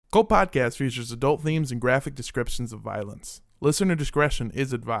Cult Podcast features adult themes and graphic descriptions of violence. Listener discretion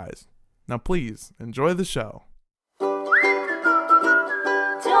is advised. Now please, enjoy the show. Don't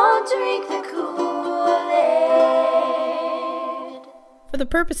drink the Kool-Aid. For the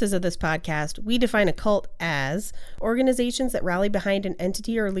purposes of this podcast, we define a cult as organizations that rally behind an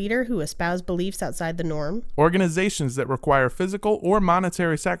entity or leader who espouse beliefs outside the norm. Organizations that require physical or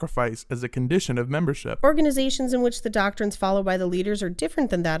monetary sacrifice as a condition of membership. Organizations in which the doctrines followed by the leaders are different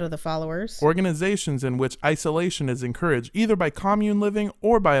than that of the followers. Organizations in which isolation is encouraged either by commune living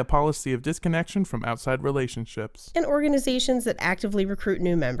or by a policy of disconnection from outside relationships. And organizations that actively recruit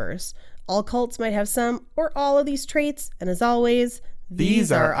new members. All cults might have some or all of these traits, and as always,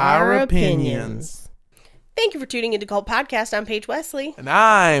 these are our opinions. Thank you for tuning into Cult Podcast. I'm Paige Wesley. And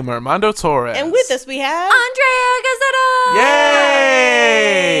I'm Armando Torres. And with us we have Andrea Gazzetta!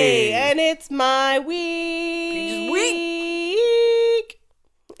 Yay! And it's my week.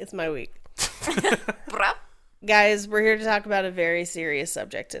 It's my week. Guys, we're here to talk about a very serious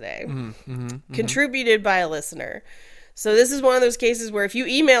subject today. Contributed by a listener. So this is one of those cases where if you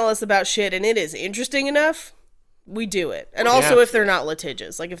email us about shit and it is interesting enough, we do it. And also if they're not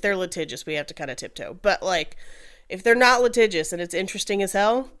litigious. Like, if they're litigious, we have to kind of tiptoe. But, like, if they're not litigious and it's interesting as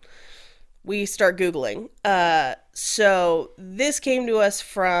hell, we start Googling. So this came to us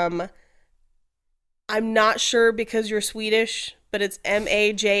from, I'm not sure because you're Swedish, but it's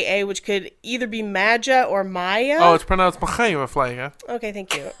M-A-J-A, which could either be Maja or Maya. Oh, it's pronounced Maja. Okay,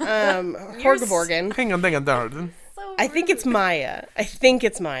 thank you. Horgeborgen. I think it's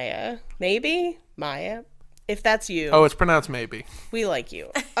Maya. Maybe? Maya. If that's you. Oh, it's pronounced maybe. We like you.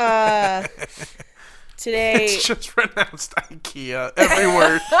 Today. It's just pronounced IKEA. Every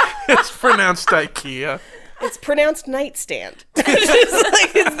word. It's pronounced IKEA. It's pronounced nightstand.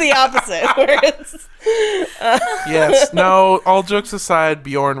 It's the opposite. Where it's, Yes. No, all jokes aside,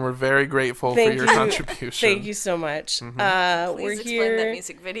 Bjorn, we're very grateful for your contribution. Thank you so much. Please We're explain here. that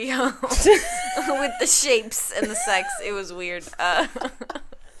music video with the shapes and the sex. It was weird.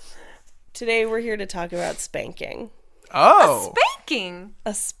 Today we're here to talk about spanking. Oh. Spanking.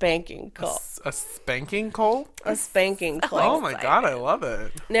 A spanking cult. A spanking cult? A spanking cult. Oh my god, I love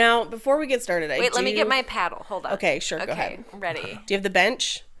it. Now, before we get started, Wait, let me get my paddle. Hold on. Okay, sure, go ahead. Ready. Do you have the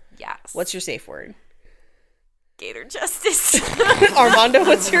bench? Yes. What's your safe word? Gator justice? Armando,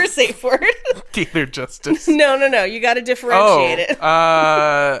 what's your safe word? Gator justice. No. You got to differentiate it.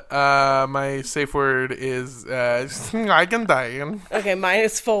 My safe word is I can die. Okay, mine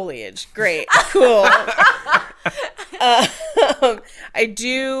is foliage. Great. Cool. I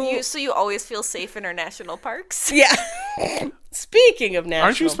do. So you always feel safe in our national parks? Yeah. Speaking of national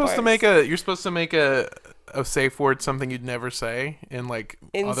Aren't you supposed to parks, make you're supposed to make a safe word something you'd never say in like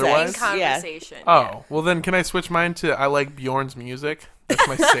In otherwise? sex. Conversation. Oh, yeah. well then can I switch mine to I like Bjorn's music? That's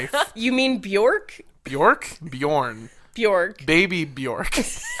my safe. You mean Bjork? Bjork? Bjorn. Bjork. Baby Bjork.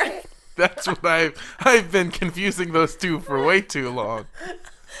 That's what I've been confusing those two for way too long.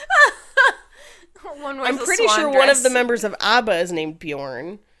 I'm pretty sure one of the members of ABBA is named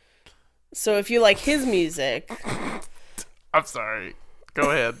Bjorn. So if you like his music, I'm sorry.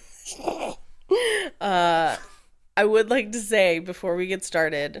 Go ahead. I would like to say before we get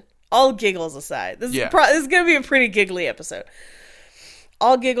started, all giggles aside, this is going to be a pretty giggly episode.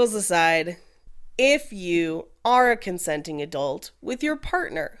 All giggles aside, if you are a consenting adult with your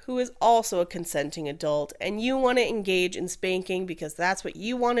partner who is also a consenting adult and you want to engage in spanking because that's what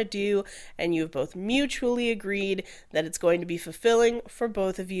you want to do and you've both mutually agreed that it's going to be fulfilling for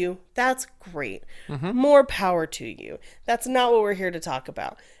both of you, that's great. More power to you. That's not what we're here to talk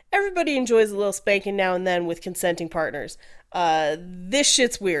about. Everybody enjoys a little spanking now and then with consenting partners. This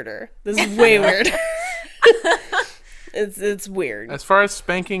shit's weirder. This is way weirder. It's weird. As far as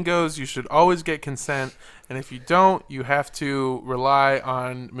spanking goes, you should always get consent, and if you don't, you have to rely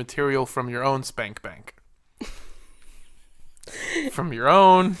on material from your own spank bank. From your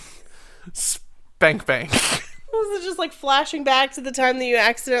own spank bank. Was it just like flashing back to the time that you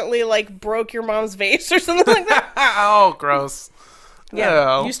accidentally like broke your mom's vase or something like that? Oh, gross.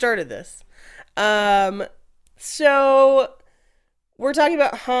 Yeah, Oh. you started this. So we're talking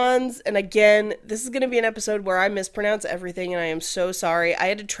about Hans, and again, this is going to be an episode where I mispronounce everything, and I am so sorry. I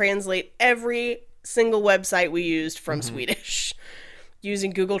had to translate every single website we used from Swedish using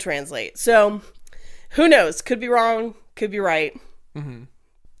Google Translate. So who knows? Could be wrong, could be right.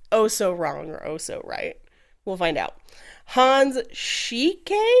 Oh so wrong or oh so right. We'll find out. Hans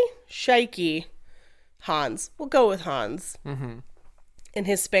Scheike? Hans. We'll go with Hans. And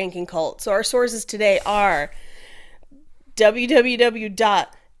his spanking cult. So our sources today are www.spanking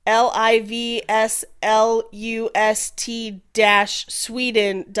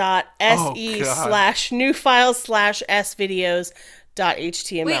livslust-sweden.se/new files/s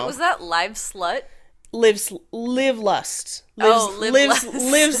videos.html. Wait, was that live slut? Live lust.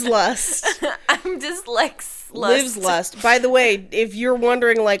 Lives lust. I'm just like Lives lust. By the way, if you're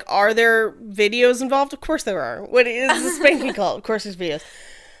wondering, like, are there videos involved? Of course there are. What is the spanking called? Of course there's videos.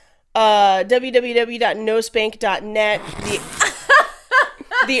 www.nospank.net.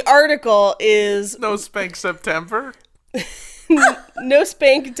 The article is No Spank September.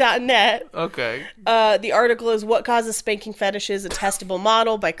 nospank.net. Okay. The article is What Causes Spanking Fetishes, a Testable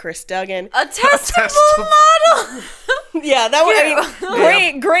Model by Chris Duggan. A testable model. Yeah, that one. I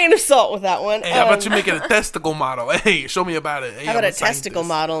mean, grain of salt with that one. Hey, how about you make it a testicle model? Hey, show me about it. Hey, how about a testicle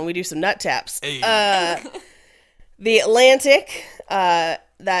model and we do some nut taps? Hey. The Atlantic.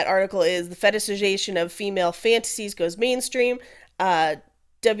 That article is The Fetishization of Female Fantasies Goes Mainstream.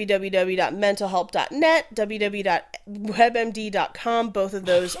 www.mentalhelp.net, www.webmd.com. Both of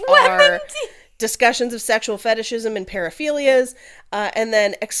those are discussions of sexual fetishism and paraphilias. And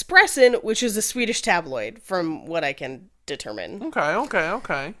then Expressen, which is a Swedish tabloid, from what I can determine.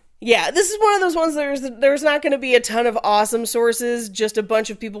 Okay. Yeah, this is one of those ones there's not going to be a ton of awesome sources, just a bunch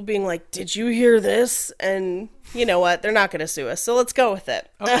of people being like, did you hear this? And you know what? They're not going to sue us, so let's go with it.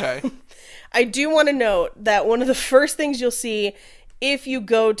 Okay. I do want to note that one of the first things you'll see if you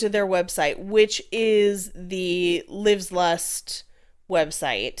go to their website, which is the Lives Lust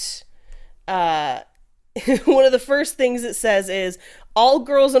website, one of the first things it says is, all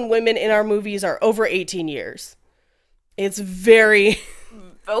girls and women in our movies are over 18 years. It's very...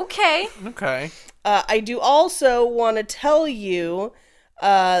 Okay. I do also want to tell you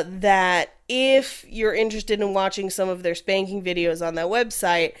that if you're interested in watching some of their spanking videos on that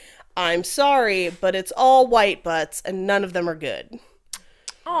website, I'm sorry, but it's all white butts and none of them are good.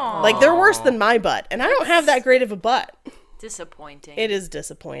 Aww. Like, they're worse than my butt, and I don't have that great of a butt. Disappointing. It is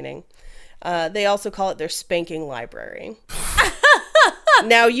disappointing. They also call it their spanking library.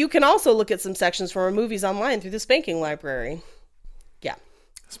 Now, you can also look at some sections from our movies online through the spanking library. Yeah.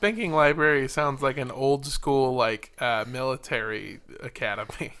 Spanking library sounds like an old school, like, military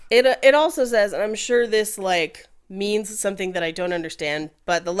academy. It also says, and I'm sure this, like, means something that I don't understand,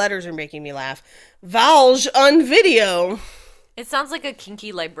 but the letters are making me laugh. Valge on video. It sounds like a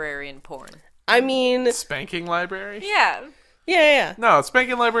kinky librarian porn. I mean... Spanking library? Yeah. Yeah. No,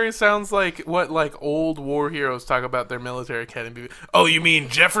 spanking library sounds like what, like, old war heroes talk about their military academy. Oh, you mean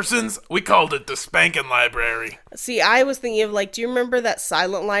Jefferson's? We called it the spanking library. See, I was thinking of, like, do you remember that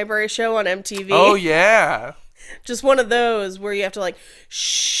Silent Library show on MTV? Oh, yeah. Just one of those where you have to, like,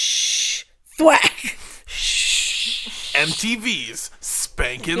 shh, thwack, shh. MTV's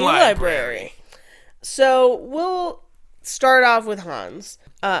spanking library. So, we'll start off with Hans.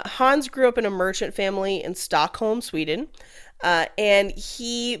 Hans grew up in a merchant family in Stockholm, Sweden. And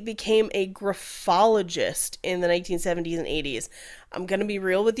he became a graphologist in the 1970s and 80s. I'm going to be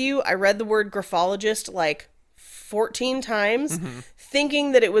real with you. I read the word graphologist like 14 times,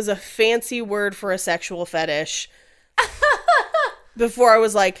 thinking that it was a fancy word for a sexual fetish. Before I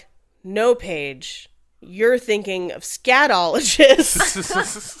was like, no, Paige, you're thinking of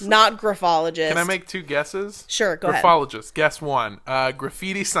scatologist, not graphologist. Can I make two guesses? Sure, go ahead. Graphologist, guess one.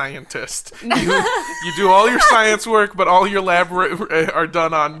 Graffiti scientist. You do all your science work, but all your lab are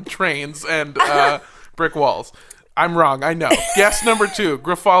done on trains and brick walls. I'm wrong, I know. Guess number two,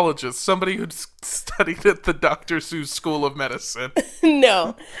 graphologist. Somebody who studied at the Dr. Seuss School of Medicine.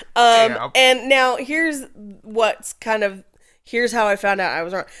 No. And now here's how I found out I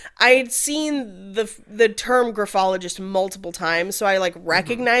was wrong. I had seen the term graphologist multiple times, so I like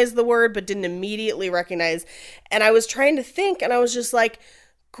recognized the word, but didn't immediately recognize. And I was trying to think, and I was just like,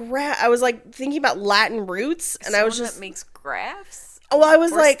 I was like thinking about Latin roots, and I was just that makes graphs. Oh, I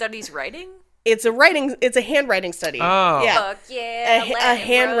was like, studies writing. It's a handwriting study. Oh, yeah, fuck yeah, a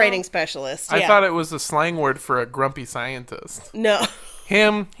handwriting specialist. Yeah. I thought it was a slang word for a grumpy scientist. No.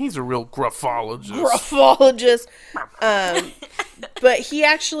 He's a real graphologist. But he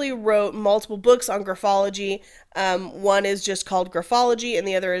actually wrote multiple books on graphology. One is just called Graphology, and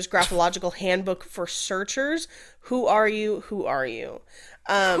the other is Graphological Handbook for Searchers. Who are you? Who are you?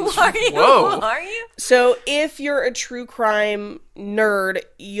 Who are you? Whoa. Who are you? So if you're a true crime nerd,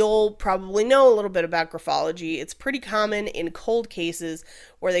 you'll probably know a little bit about graphology. It's pretty common in cold cases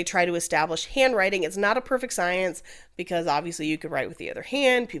where they try to establish handwriting. It's not a perfect science because obviously you could write with the other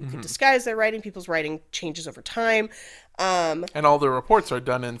hand. People can disguise their writing. People's writing changes over time. And all the reports are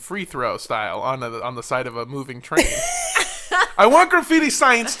done in free throw style on the side of a moving train. I want graffiti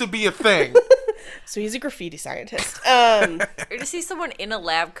science to be a thing. So he's a graffiti scientist. Or to see someone in a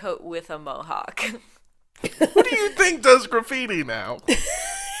lab coat with a mohawk. Who do you think does graffiti now? The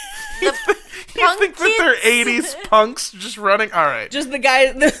You think that they're 80s punks just running? All right. Just the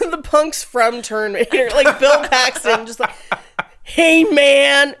guy, the punks from Terminator, like Bill Paxton, just like, hey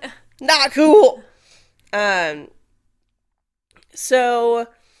man, not cool. So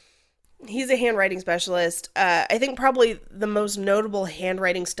he's a handwriting specialist. I think probably the most notable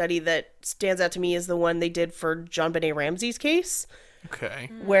handwriting study that stands out to me is the one they did for JonBenet Ramsey's case. Okay.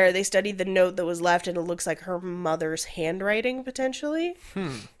 Where they studied the note that was left and it looks like her mother's handwriting, potentially.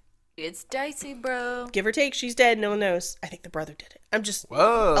 It's dicey, bro. Give or take, she's dead. No one knows. I think the brother did it. I'm just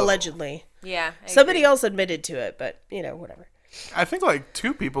Whoa. allegedly. Yeah. Somebody else admitted to it, but, whatever. I think like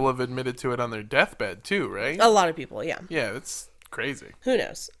 2 people have admitted to it on their deathbed too, right? A lot of people, yeah. Yeah, it's crazy. Who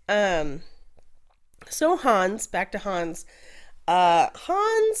knows? So Hans, back to Hans.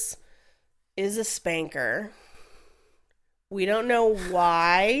 Hans is a spanker. We don't know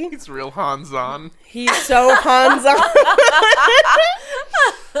why. He's real Hans-on. He's so Hans-on.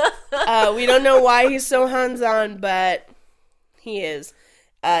 We don't know why he's so Hans-on, but he is.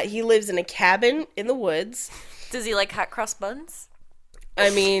 He lives in a cabin in the woods. Does he like hot cross buns? I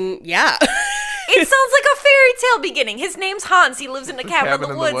mean, yeah. It sounds like a fairy tale beginning. His name's Hans. He lives in a cabin in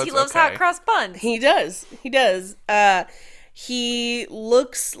the woods. He loves hot cross buns. He does. He does. He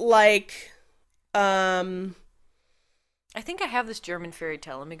looks like, I think I have this German fairy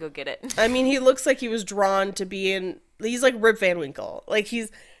tale. Let me go get it. I mean, he looks like he was drawn to be in, he's like Rip Van Winkle. Like,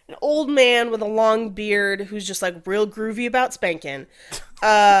 he's an old man with a long beard who's just like real groovy about spanking.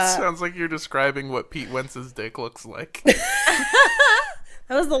 Sounds like you're describing what Pete Wentz's dick looks like.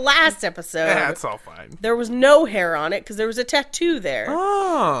 That was the last episode. Yeah, it's all fine. There was no hair on it because there was a tattoo there.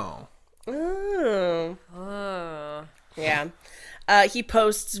 Oh. Yeah. He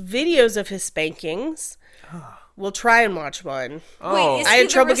posts videos of his spankings. We'll try and watch one. Wait, is I he had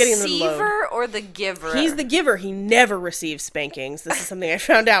trouble the getting them to load. receiver or the giver? He's the giver. He never receives spankings. This is something I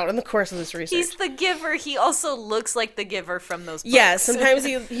found out in the course of this research. He's the giver. He also looks like the giver from those books. Yeah, sometimes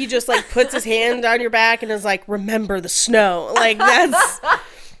he just like puts his hand on your back and is like, remember the snow. Like, that's,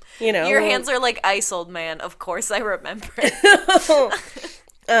 Your hands are like ice, old man. Of course I remember.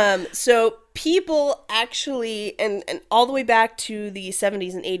 So people actually, and all the way back to the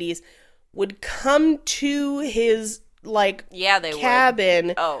 70s and 80s, would come to his, like,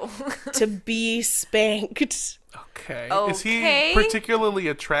 cabin to be spanked. Okay. Is he particularly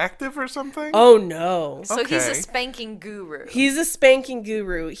attractive or something? Oh, no. So he's a spanking guru. He's a spanking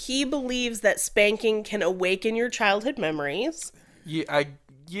guru. He believes that spanking can awaken your childhood memories. Yeah, I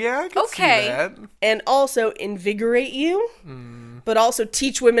can see that. And also invigorate you, but also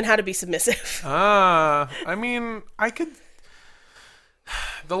teach women how to be submissive. I mean, I could...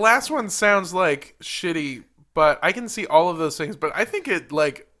 The last one sounds like shitty, but I can see all of those things. But I think it,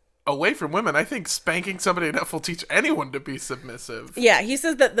 like, away from women, I think spanking somebody enough will teach anyone to be submissive. Yeah, he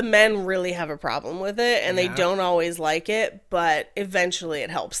says that the men really have a problem with it, and they don't always like it, but eventually it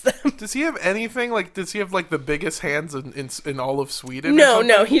helps them. Does he have anything, like, does he have, like, the biggest hands in all of Sweden?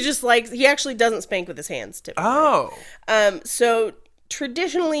 No, he just likes, he actually doesn't spank with his hands, typically. Oh. So,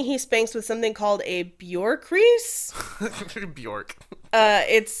 traditionally, he spanks with something called a Bjorkris. Bjork.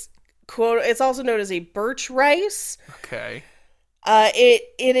 It's also known as a birch rice. Okay.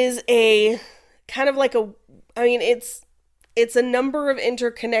 It is a kind of like it's a number of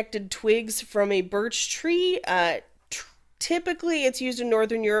interconnected twigs from a birch tree. Typically, it's used in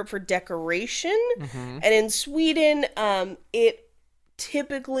Northern Europe for decoration, and in Sweden, it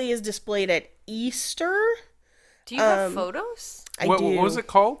typically is displayed at Easter. Do you have photos? I do. What was it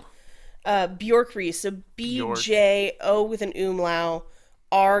called? Bjorkris. So BJO with an umlaut,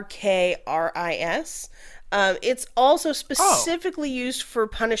 RKRIS. It's also specifically used for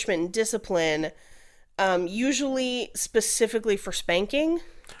punishment and discipline, usually specifically for spanking.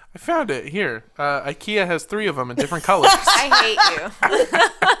 I found it here. IKEA has 3 of them in different colors. I hate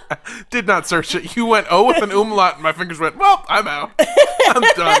you. Did not search it. You went with an umlaut, and my fingers went, well, I'm out. I'm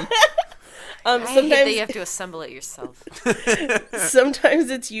done. I hate that you have to assemble it yourself. Sometimes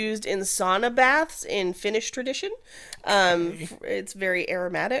it's used in sauna baths in Finnish tradition. It's very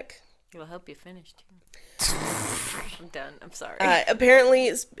aromatic. It will help you finish, too. I'm done. I'm sorry. Apparently,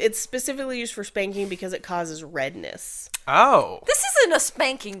 it's specifically used for spanking because it causes redness. Oh. This isn't a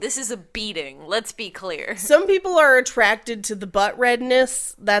spanking. This is a beating. Let's be clear. Some people are attracted to the butt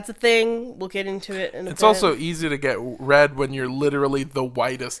redness. That's a thing. We'll get into it in a bit. It's also easy to get red when you're literally the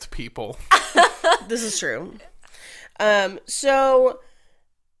whitest people. This is true. So,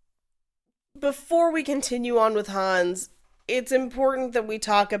 before we continue on with Hans, it's important that we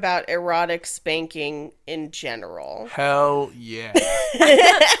talk about erotic spanking in general. Hell yeah.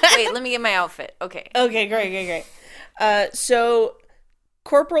 Wait, let me get my outfit. Okay. Okay, great. So,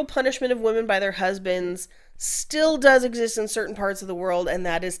 corporal punishment of women by their husbands still does exist in certain parts of the world, and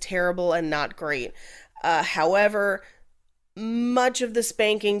that is terrible and not great. However, much of the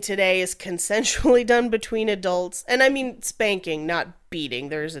spanking today is consensually done between adults. And I mean spanking, not beating.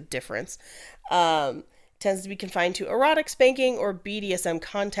 There's a difference. Tends to be confined to erotic spanking or BDSM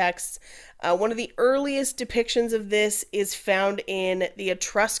contexts. One of the earliest depictions of this is found in the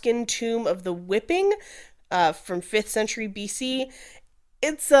Etruscan tomb of the whipping from 5th century BC.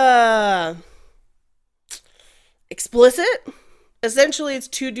 It's explicit. Essentially, it's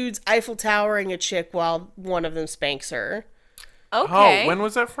two dudes Eiffel Towering a chick while one of them spanks her. Okay. Oh, when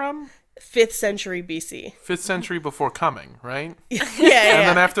was that from? 5th century BC. 5th century before coming, right? Yeah. And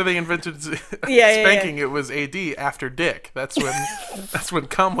then after they invented spanking, it was AD after Dick. That's when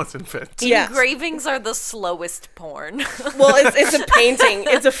cum was invented. Yeah. Engravings are the slowest porn. Well, it's a painting.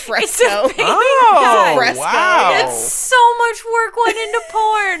 It's a fresco. It's a painting. Oh, Fresco. wow. It's so much work went into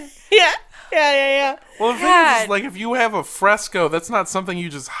porn. Yeah. Well, the thing is, like, if you have a fresco, that's not something you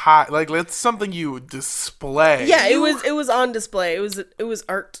just hide. Like, that's something you display. Yeah, it was on display. It was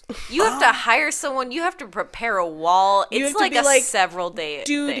art. You have to hire someone. You have to prepare a wall. You It's have to like be a several day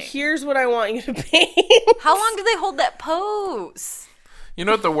Dude, thing. here's what I want you to paint. How long do they hold that pose? You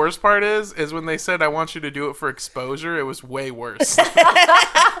know what the worst part is? Is when they said, I want you to do it for exposure, it was way worse.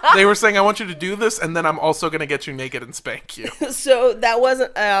 They were saying, I want you to do this, and then I'm also going to get you naked and spank you. So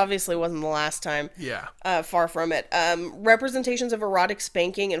that obviously wasn't the last time. Yeah. Far from it. Representations of erotic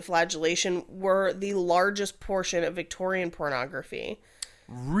spanking and flagellation were the largest portion of Victorian pornography.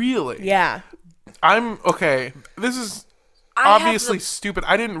 Really? Yeah. Okay. This is obviously stupid.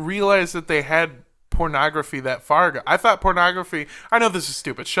 I didn't realize that they had pornography that far ago. I thought pornography... I know this is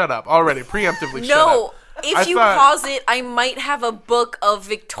stupid. Shut up. Already. Preemptively shut up. No. If you pause it, I might have a book of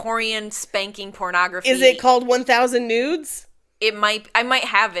Victorian spanking pornography. Is it called 1000 Nudes? I might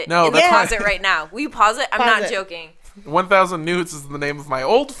have it. No, Pause it right now. Will you pause it? I'm not joking. 1000 Nudes is the name of my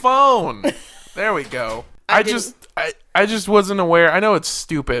old phone. There we go. I just wasn't aware. I know it's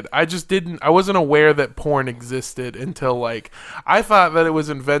stupid. I wasn't aware that porn existed until, like, I thought that it was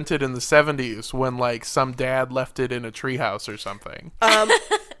invented in the 70s when, like, some dad left it in a treehouse or something.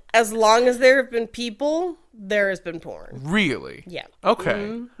 As long as there have been people, there has been porn. Really? Yeah. Okay.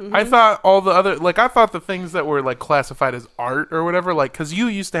 Mm-hmm. I thought all the other, like, I thought the things that were, like, classified as art or whatever, like, because you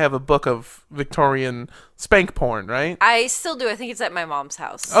used to have a book of Victorian spank porn, right? I still do. I think it's at my mom's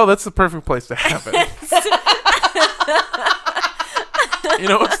house. Oh, that's the perfect place to have it. You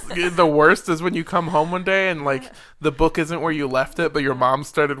know what's the worst is when you come home one day and, like, the book isn't where you left it, but your mom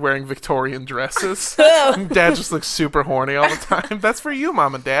started wearing Victorian dresses. Dad just looks super horny all the time. That's for you,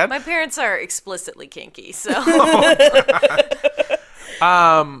 Mom and Dad. My parents are explicitly kinky, so.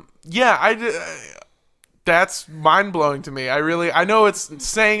 That's mind-blowing to me. I know it's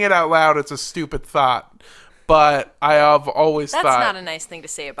saying it out loud, it's a stupid thought. But I have always thought... That's not a nice thing to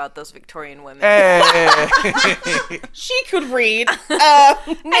say about those Victorian women. Hey. She could read.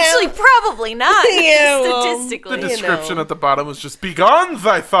 Actually, probably not. Yeah, statistically. The description at the bottom was just, begone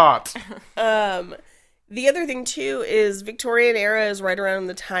thy thought. The other thing, too, is Victorian era is right around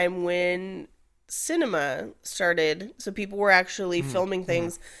the time when cinema started. So people were actually filming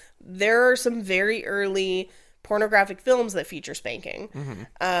things. There are some very early pornographic films that feature spanking.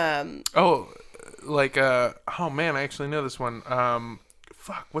 Oh man, I actually know this one.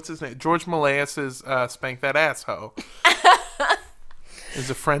 What's his name? George Méliès's "Spank That Ass Ho." Is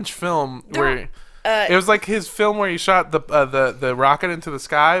a French film where it was like his film where he shot the rocket into the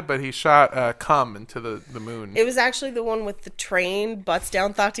sky, but he shot cum into the moon. It was actually the one with the train butts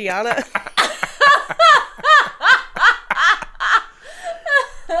down Tatiana.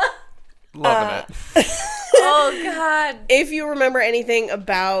 Loving it. Oh God! If you remember anything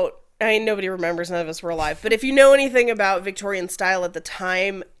about, nobody remembers, none of us were alive, but if you know anything about Victorian style at the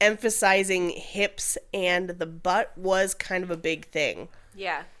time, emphasizing hips and the butt was kind of a big thing.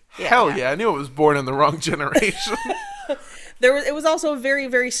 Yeah. Hell yeah! I knew it was born in the wrong generation. It was also a very,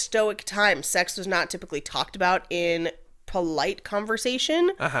 very stoic time. Sex was not typically talked about in polite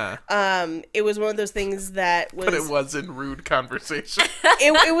conversation. It was one of those things that was... But it was in rude conversation.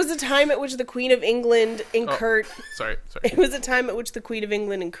 It was a time at which the Queen of England encouraged... Sorry. It was a time at which the Queen of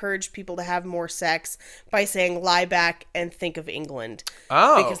England encouraged people to have more sex by saying, lie back and think of England.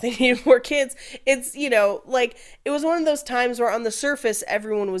 Oh. Because they needed more kids. It's, like, it was one of those times where on the surface,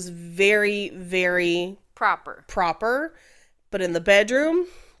 everyone was very, very... Proper. But in the bedroom,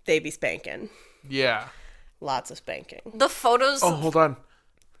 they be spanking. Yeah. Lots of spanking. The photos... Oh, hold on.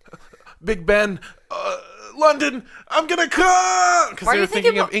 Big Ben, London, I'm gonna come! Because they were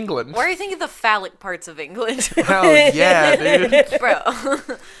thinking of England. Why are you thinking the phallic parts of England? Hell yeah, dude. Bro.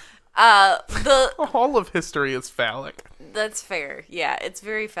 All of history is phallic. That's fair. Yeah, it's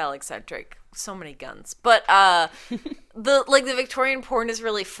very phallic-centric. So many guns. But, the Victorian porn is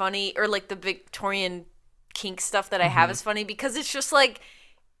really funny, or, like, the Victorian kink stuff that I have is funny, because it's just, like...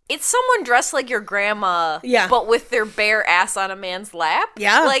 It's someone dressed like your grandma, but with their bare ass on a man's lap.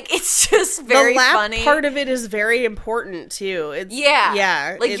 Yeah. Like, it's just very funny. The lap part of it is very important, too. It's,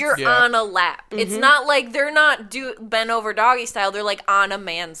 Like, you're on a lap. Mm-hmm. It's not like they're not bent over doggy style. They're, like, on a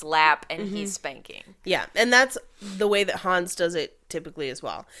man's lap, and he's spanking. Yeah, and that's the way that Hans does it typically as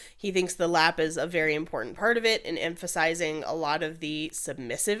well. He thinks the lap is a very important part of it and emphasizing a lot of the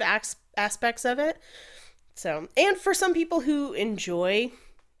submissive aspects of it. So, and for some people who enjoy...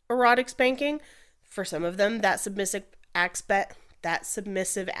 erotic spanking, for some of them that submissive aspect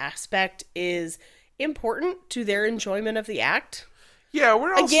is important to their enjoyment of the act. Yeah,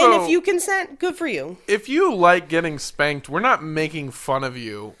 we're also... Again, if you consent, good for you. If you like getting spanked, we're not making fun of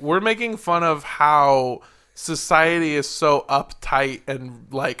you. We're making fun of how society is so uptight and,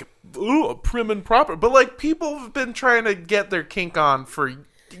 like, prim and proper. But, like, people have been trying to get their kink on for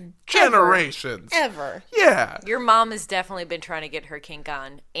generations. Ever. Yeah. Your mom has definitely been trying to get her kink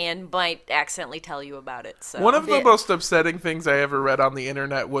on and might accidentally tell you about it. So. One of the most upsetting things I ever read on the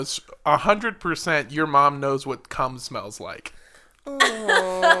internet was 100% your mom knows what cum smells like.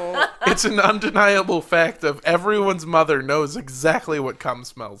 Oh. It's an undeniable fact of everyone's mother knows exactly what cum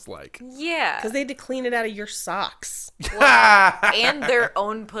smells like. Yeah. Because they had to clean it out of your socks. Well, and their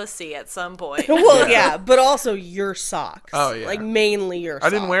own pussy at some point. Well, yeah, but also your socks. Oh, yeah. Like, mainly your socks. I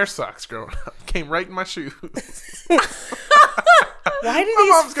didn't wear socks growing up. Came right in my shoes. Why do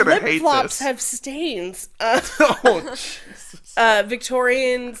these flip-flops have stains? Jesus.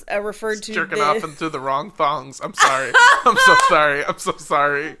 Victorians referred to... Jerking off into the wrong thongs. I'm sorry. I'm so sorry. I'm so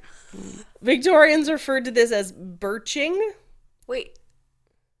sorry. Victorians referred to this as birching. Wait.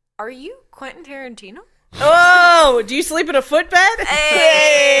 Are you Quentin Tarantino? Oh! Do you sleep in a footbed?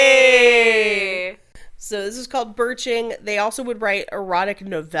 Hey! So this is called birching. They also would write erotic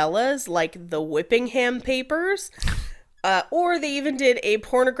novellas like the Whippingham Papers. Or they even did a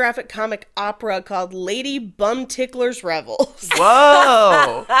pornographic comic opera called Lady Bum Tickler's Revels.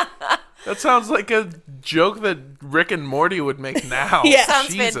 Whoa! That sounds like a joke that Rick and Morty would make now. Yeah.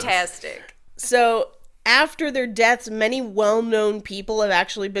 Sounds fantastic. So, after their deaths, many well-known people have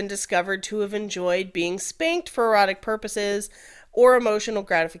actually been discovered to have enjoyed being spanked for erotic purposes or emotional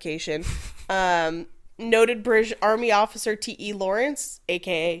gratification. Noted British Army officer T.E. Lawrence,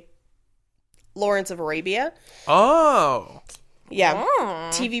 a.k.a. Lawrence of Arabia. Oh. Yeah.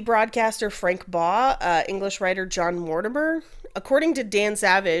 TV broadcaster Frank Baugh, English writer John Mortimer. According to Dan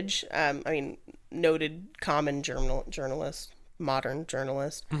Savage, noted common journalist, modern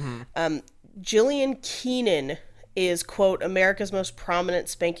journalist, Gillian Keenan is, quote, America's most prominent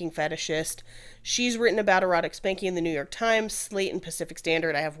spanking fetishist. She's written about erotic spanking in the New York Times, Slate, and Pacific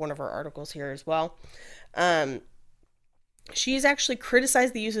Standard. I have one of her articles here as well. She's actually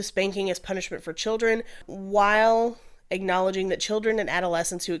criticized the use of spanking as punishment for children while acknowledging that children and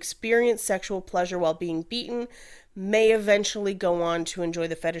adolescents who experience sexual pleasure while being beaten may eventually go on to enjoy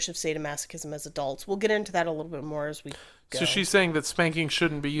the fetish of sadomasochism as adults. We'll get into that a little bit more as we go. So she's saying that spanking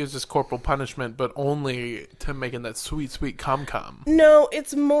shouldn't be used as corporal punishment, but only to making that sweet, sweet cum-cum. No,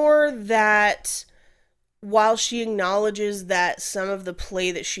 it's more that while she acknowledges that some of the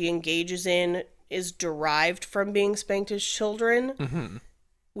play that she engages in is derived from being spanked as children,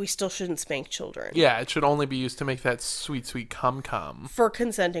 we still shouldn't spank children. Yeah, it should only be used to make that sweet, sweet cum-cum. For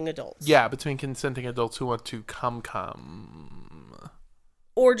consenting adults. Yeah, between consenting adults who want to cum-cum.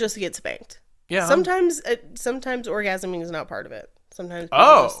 Or just get spanked. Yeah. Sometimes orgasming is not part of it. Sometimes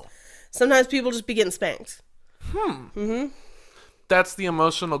people just be getting spanked. That's the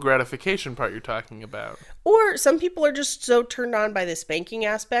emotional gratification part you're talking about. Or some people are just so turned on by the spanking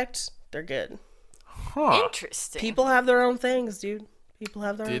aspect, they're good. Huh. Interesting. People have their own things, dude. People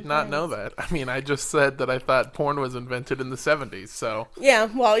have their own Did not things. know that. I mean, I just said that I thought porn was invented in the 70s, so... Yeah,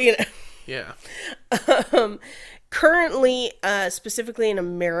 well, you know. Yeah. Currently, specifically in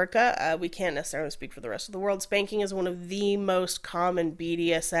America, we can't necessarily speak for the rest of the world, spanking is one of the most common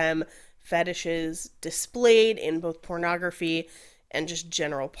BDSM fetishes displayed in both pornography and just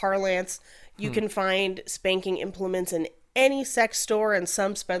general parlance. You can find spanking implements in any sex store and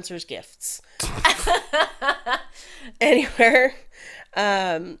some Spencer's Gifts. Anywhere.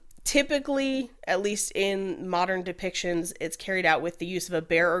 Typically, at least in modern depictions, it's carried out with the use of a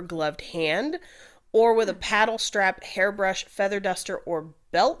bare or gloved hand or with a paddle strap, hairbrush, feather duster, or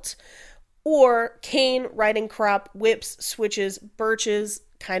belt, or cane, riding crop, whips, switches, birches,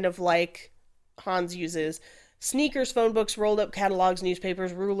 kind of like Hans uses, sneakers, phone books, rolled up catalogs,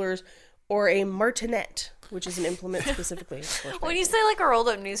 newspapers, rulers, or a martinet, which is an implement specifically. When you say like a rolled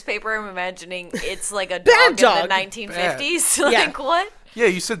up newspaper, I'm imagining it's like a Bad dog dog. in the 1950s. Like what? Yeah,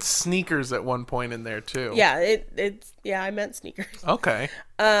 you said sneakers at one point in there too. Yeah, it's I meant sneakers. Okay.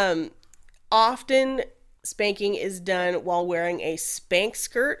 Often spanking is done while wearing a spank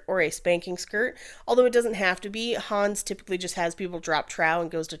skirt or a spanking skirt, although it doesn't have to be. Hans typically just has people drop trow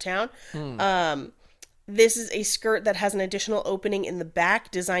and goes to town. This is a skirt that has an additional opening in the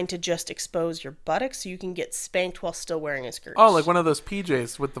back designed to just expose your buttocks so you can get spanked while still wearing a skirt. Oh, like one of those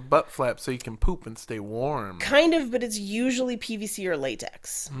PJs with the butt flap so you can poop and stay warm. Kind of, but it's usually PVC or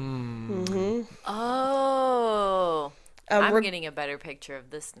latex. Oh. I'm getting a better picture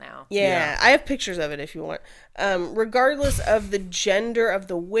of this now. Yeah, I have pictures of it if you want. Regardless of the gender of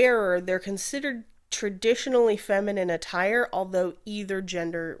the wearer, they're considered traditionally feminine attire, although either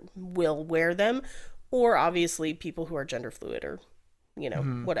gender will wear them, or obviously people who are gender fluid or,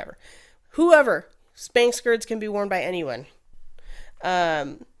 whatever. Whoever. Spank skirts can be worn by anyone.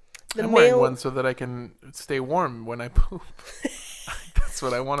 I'm wearing one so that I can stay warm when I poop. That's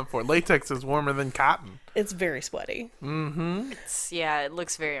what I want it for. Latex is warmer than cotton. It's very sweaty. Mm-hmm. It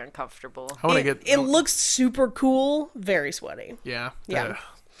looks very uncomfortable. It looks super cool, very sweaty. Yeah. Yeah.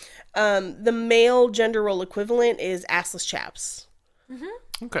 The male gender role equivalent is assless chaps.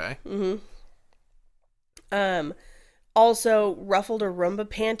 Mm-hmm. Okay. Mm-hmm. Also, ruffled or rumba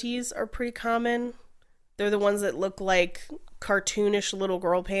panties are pretty common. They're the ones that look like cartoonish little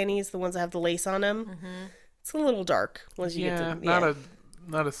girl panties, the ones that have the lace on them. Mm-hmm. It's a little dark once you get to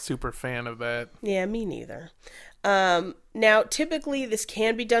not a super fan of that. Yeah, me neither. Now, typically, this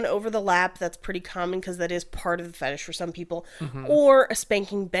can be done over the lap. That's pretty common because that is part of the fetish for some people. Mm-hmm. Or a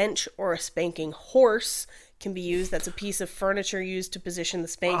spanking bench or a spanking horse can be used. That's a piece of furniture used to position the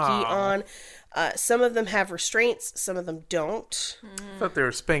spanky on. Some of them have restraints. Some of them don't. I thought they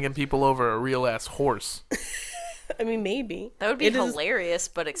were spanking people over a real-ass horse. I mean, maybe. That would be hilarious,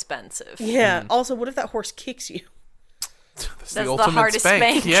 but expensive. Yeah. Also, what if that horse kicks you? That's the hardest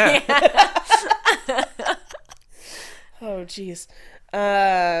spank. Yeah. Oh, jeez.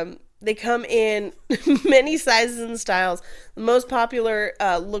 They come in many sizes and styles. The most popular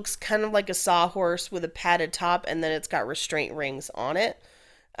looks kind of like a sawhorse with a padded top, and then it's got restraint rings on it.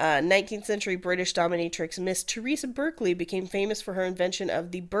 19th century British dominatrix Miss Teresa Berkeley became famous for her invention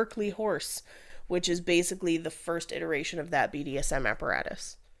of the Berkeley horse, which is basically the first iteration of that BDSM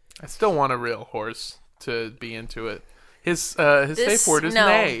apparatus. I still want a real horse to be into it. His safe word is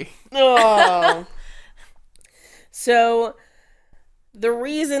nay. Oh. So, the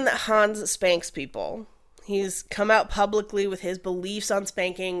reason that Hans spanks people, he's come out publicly with his beliefs on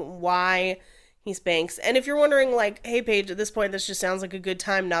spanking, why he spanks. And if you're wondering, like, hey, Paige, at this point, this just sounds like a good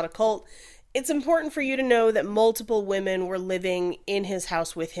time, not a cult, it's important for you to know that multiple women were living in his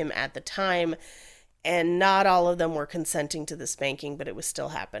house with him at the time, and not all of them were consenting to the spanking, but it was still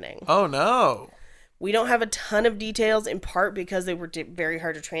happening. Oh, no. We don't have a ton of details, in part because they were very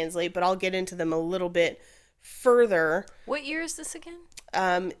hard to translate, but I'll get into them a little bit further. What year is this again?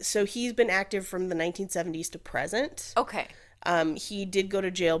 So he's been active from the 1970s to present. Okay. He did go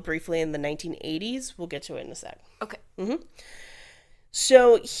to jail briefly in the 1980s. We'll get to it in a sec. Okay. Mm-hmm.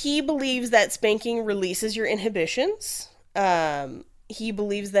 So he believes that spanking releases your inhibitions. He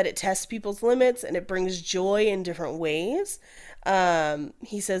believes that it tests people's limits and it brings joy in different ways.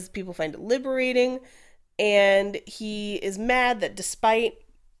 He says people find it liberating, and he is mad that despite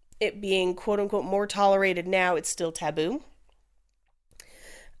it being quote-unquote more tolerated now, it's still taboo.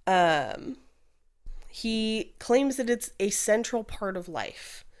 He claims that it's a central part of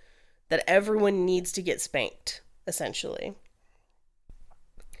life, that everyone needs to get spanked, essentially.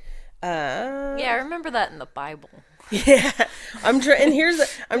 Yeah, I remember that in the Bible. Yeah, I'm trying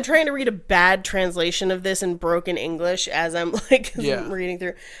to read a bad translation of this in broken English as I'm I'm reading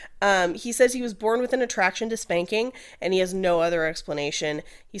through. He says he was born with an attraction to spanking, and he has no other explanation.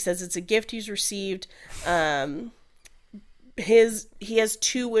 He says it's a gift he's received. He has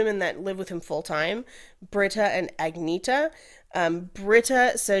two women that live with him full time, Britta and Agneta.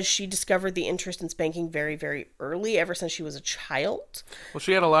 Britta says she discovered the interest in spanking very, very early, ever since she was a child. Well,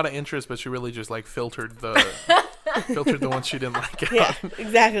 she had a lot of interest, but she really just filtered the ones she didn't like out. Yeah,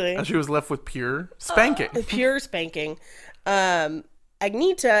 exactly. And she was left with pure spanking. Pure spanking.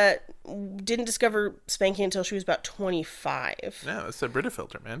 Agneta didn't discover spanking until she was about 25. Yeah, that's a Brita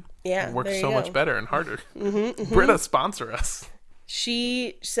filter, man. Yeah, it works there you so go. much better and harder. Mm-hmm. Brita, sponsor us.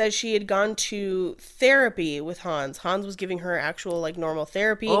 She says she had gone to therapy with Hans. Hans was giving her actual, like, normal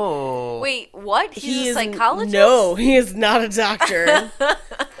therapy. Oh. Wait, what? He's He a is psychologist? No, he is not a doctor.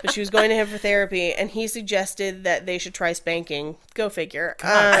 But she was going to him for therapy, and he suggested that they should try spanking. Go figure.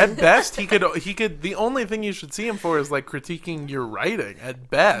 At best, he could. The only thing you should see him for is like critiquing your writing. At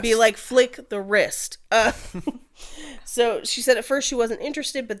best, Be like, flick the wrist. So she said at first she wasn't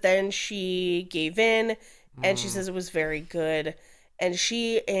interested, but then she gave in, and she says it was very good. And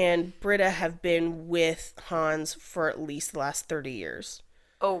she and Britta have been with Hans for at least the last 30 years.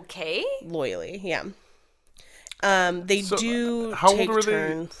 Okay. Loyally, yeah. They do how take old were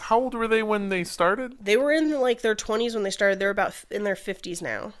turns. they? How old were they when they started? They were in like their 20s when they started. They're about in their 50s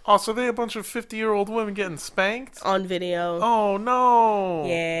now. Oh, so they a bunch of 50-year-old women getting spanked? On video. Oh no!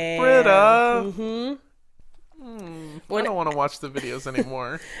 Yeah. Britta. Mm-hmm. I don't want to watch the videos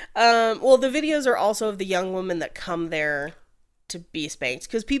anymore. Well, the videos are also of the young women that come there to be spanked,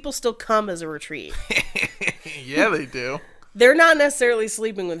 because people still come as a retreat. Yeah, they do. They're not necessarily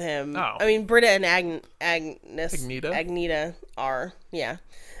sleeping with him. Oh. I mean, Britta and Agneta are, yeah.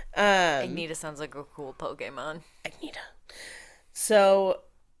 Agneta sounds like a cool Pokemon. Agneta. So,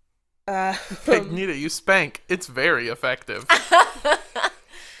 Agneta, you spank. It's very effective.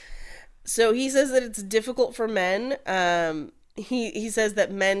 So he says that it's difficult for men. He says that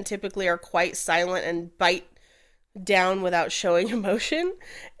men typically are quite silent and bite down without showing emotion,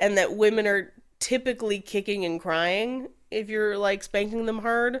 and that women are typically kicking and crying if you're like spanking them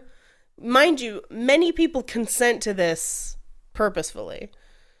hard. Mind you, many people consent to this purposefully.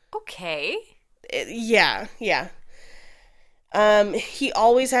 Okay. Yeah. He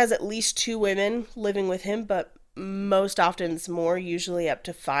always has at least 2 women living with him, but most often it's more, usually up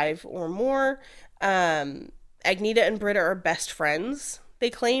to 5 or more. Agneta and Britta are best friends, they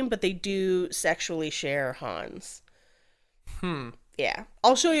claim, but they do sexually share Hans. Yeah.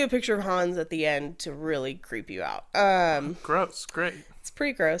 I'll show you a picture of Hans at the end to really creep you out. Gross. Great. It's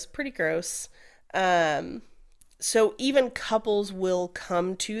pretty gross. So even couples will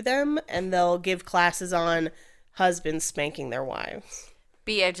come to them, and they'll give classes on husbands spanking their wives.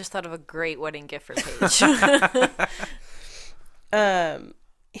 B, I just thought of a great wedding gift for Paige.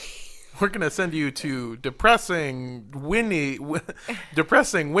 We're going to send you to depressing, wintry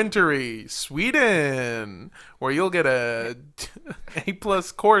Sweden, where you'll get a A+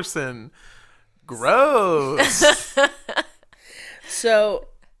 course in gross. So,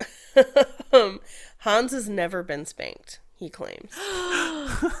 Hans has never been spanked, he claims.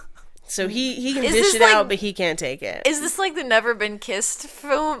 So he can dish it out, but he can't take it. Is this like the Never Been Kissed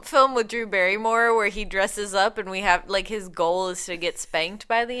film with Drew Barrymore, where he dresses up and we have, like, his goal is to get spanked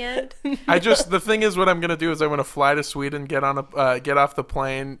by the end? The thing is, what I'm going to do is I'm going to fly to Sweden, get off the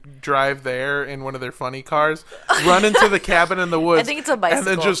plane, drive there in one of their funny cars, run into the cabin in the woods. I think it's a bicycle.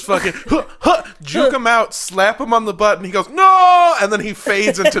 And then just fucking juke him out, slap him on the butt, and he goes, no! And then he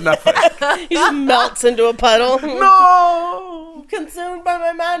fades into nothing. He just melts into a puddle. No! Consumed by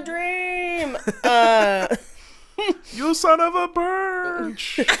my mad dream. You son of a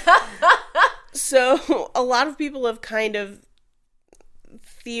birch. So a lot of people have kind of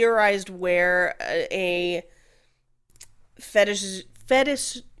theorized where a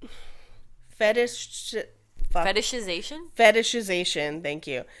fetishization, thank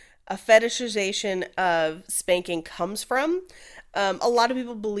you, a fetishization of spanking comes from. A lot of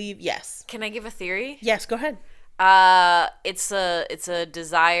people believe, yes. Can I give a theory? Yes, go ahead. It's a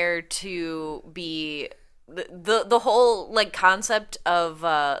desire to be the whole, like, concept of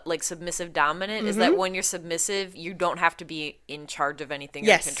like submissive dominant is that when you're submissive, you don't have to be in charge of anything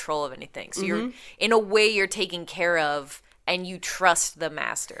or in control of anything. So you're, in a way, you're taken care of and you trust the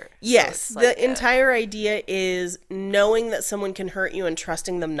master. Yes, so like the entire idea is knowing that someone can hurt you and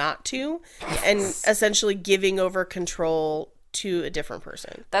trusting them not to, and essentially giving over control to a different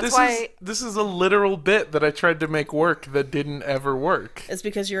person. That's this is a literal bit that I tried to make work that didn't ever work. It's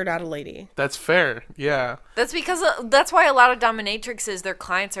because you're not a lady. That's fair. Yeah. That's why a lot of dominatrixes, their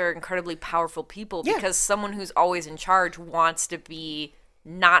clients are incredibly powerful people, because someone who's always in charge wants to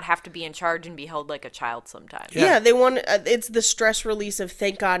not have to be in charge and be held like a child sometimes. Yeah, they want it's the stress release of,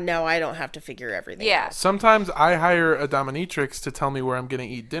 thank God now I don't have to figure everything out. Sometimes I hire a dominatrix to tell me where I'm going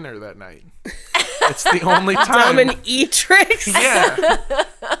to eat dinner that night. It's the only time. Dominatrix? Yeah.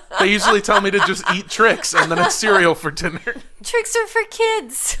 They usually tell me to just eat tricks and then it's cereal for dinner. Tricks are for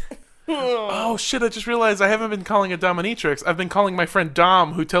kids. Oh shit, I just realized I haven't been calling a dominatrix. I've been calling my friend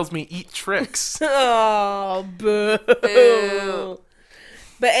Dom, who tells me eat tricks. Oh, boo. Boo.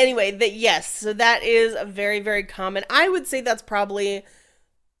 But anyway, yes, so that is a very, very common. I would say that's probably,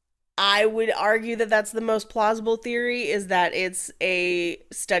 I would argue that that's the most plausible theory, is that it's a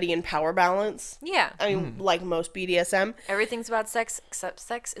study in power balance. Yeah. I mean, like most BDSM. Everything's about sex, except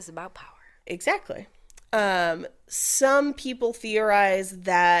sex is about power. Exactly. Some people theorize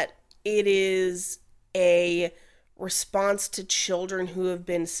that it is a response to children who have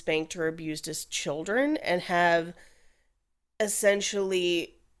been spanked or abused as children and have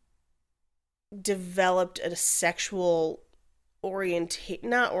essentially developed a sexual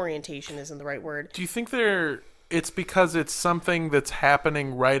not orientation isn't the right word. Do you think it's because it's something that's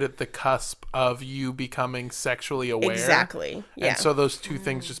happening right at the cusp of you becoming sexually aware? Exactly. Yeah. And so those two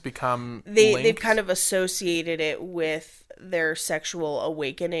things just become they've linked? kind of associated it with their sexual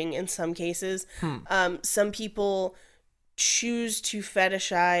awakening in some cases. Some people choose to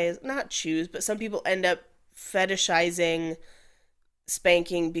fetishize, not choose, but some people end up fetishizing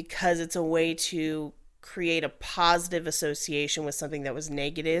spanking because it's a way to create a positive association with something that was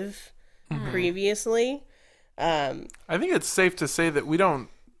negative previously. I think it's safe to say that we don't,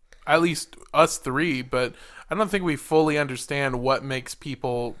 at least us three, but I don't think we fully understand what makes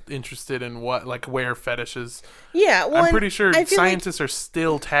people interested in what, like, where fetishes. Yeah, well, I'm pretty sure I feel scientists are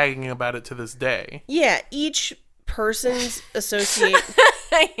still tagging about it to this day. Yeah, each person's associate.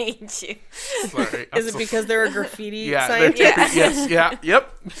 I hate you. Sorry. Is it because they're a graffiti Yeah. scientist? Yes. Yeah.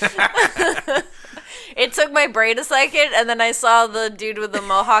 Yep. It took my brain a second, and then I saw the dude with the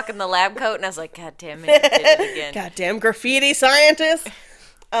mohawk and the lab coat, and I was like, God damn it, he did it again. Goddamn graffiti scientist.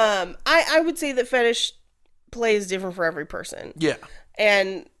 I would say that fetish play is different for every person. Yeah.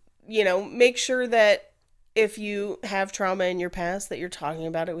 And, make sure that if you have trauma in your past, that you're talking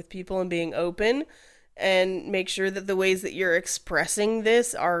about it with people and being open, and make sure that the ways that you're expressing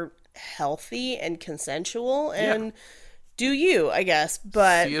this are healthy and consensual, and do you, I guess.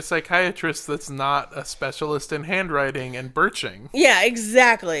 But see a psychiatrist that's not a specialist in handwriting and birching. yeah,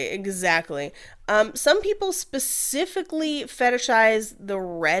 exactly. Some people specifically fetishize the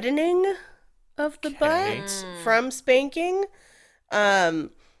reddening of the butt from spanking.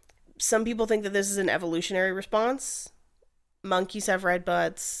 Some people think that this is an evolutionary response. Monkeys have red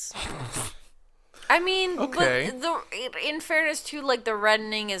butts. I mean, Okay. but in fairness too, like, the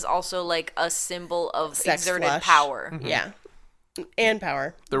reddening is also like a symbol of Sex exerted flush. power. Yeah. And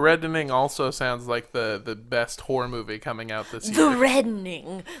power. The reddening also sounds like the best horror movie coming out this The year.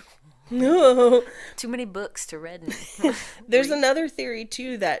 reddening. No. Too many books to redden. There's another theory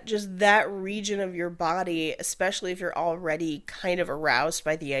too, that just that region of your body, especially if you're already kind of aroused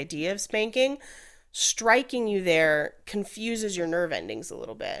by the idea of spanking, striking you there confuses your nerve endings a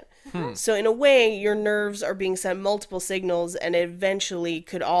little bit. So in a way, your nerves are being sent multiple signals, and eventually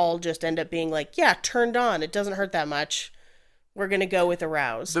could all just end up being like, yeah, turned on. It doesn't hurt that much. We're going to go with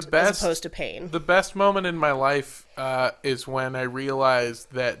aroused as opposed to pain. The best moment in my life is when I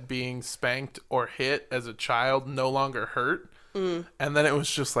realized that being spanked or hit as a child no longer hurt. And then it was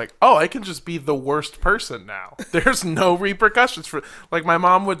just like, oh, I can just be the worst person now. There's no repercussions for, like, my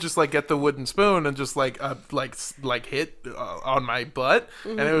mom would just like get the wooden spoon and just like hit on my butt,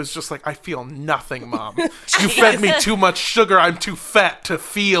 and it was just like, I feel nothing, Mom. You fed me too much sugar. I'm too fat to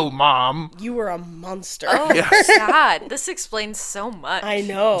feel, Mom. You were a monster. Oh, God. This explains so much. I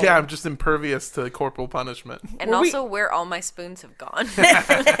know. Yeah, I'm just impervious to corporal punishment. And also where all my spoons have gone.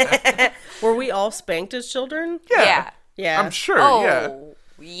 Were we all spanked as children? Yeah. Yeah. I'm sure. Oh, Yeah.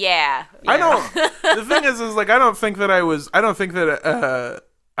 yeah. I don't. The thing is like, I don't think that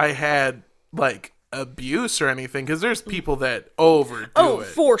I had like abuse or anything, because there's people that overdo it.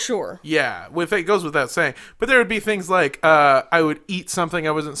 For sure. Yeah, it goes without saying. But there would be things like I would eat something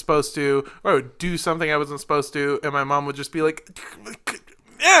I wasn't supposed to, or I would do something I wasn't supposed to, and my mom would just be like,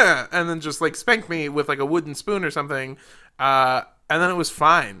 yeah, and then just like spank me with like a wooden spoon or something, and then it was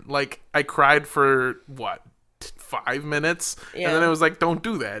fine. Like, I cried for 5 minutes, and then it was like, don't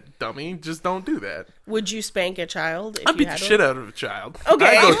do that, dummy. Just don't do that. Would you spank a child if I you beat the had shit out of a child.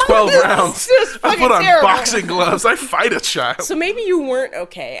 Okay. I go 12 rounds. This is I fucking put on terrible. boxing gloves. I fight a child. So maybe you weren't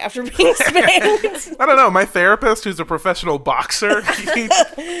okay after being spanked, I don't know. My therapist, who's a professional boxer,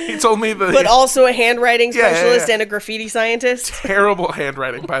 he told me that but also a handwriting Yeah, yeah, specialist yeah. and a graffiti scientist. terrible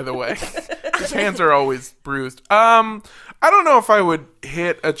handwriting, by the way. His hands are always bruised. I don't know if I would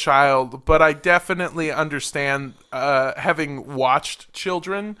hit a child, but I definitely understand having watched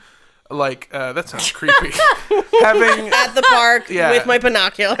children. Like, that sounds creepy. Having At the park Yeah. with my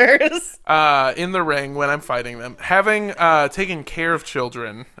binoculars. in the ring when I'm fighting them, having taken care of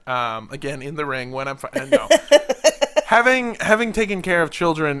children, again in the ring when I'm fighting. No, having taken care of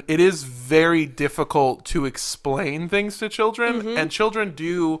children, it is very difficult to explain things to children, and children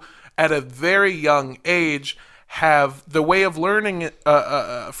do at a very young age have the way of learning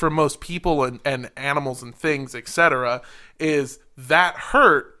for most people and animals and things, etc., is that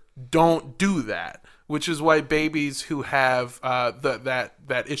hurt, don't do that. Which is why babies who have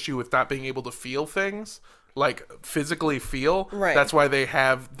that issue with not being able to feel things, like physically feel, right. That's why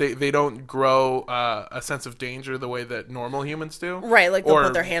they don't grow a sense of danger the way that normal humans do. Right, like they'll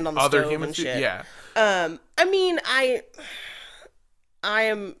put their hand on the other stove humans and shit. Yeah. I mean, I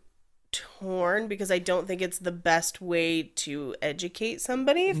am torn because I don't think it's the best way to educate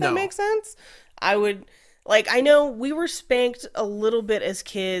somebody, if that makes sense. I know we were spanked a little bit as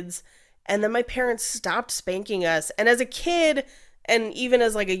kids, and then my parents stopped spanking us. And as a kid, and even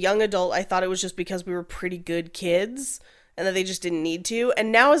as like a young adult, I thought it was just because we were pretty good kids and that they just didn't need to.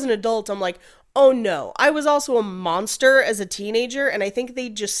 And now as an adult, I'm like, oh no, I was also a monster as a teenager, and I think they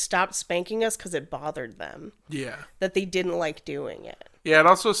just stopped spanking us because it bothered them. Yeah. That they didn't like doing it. Yeah, it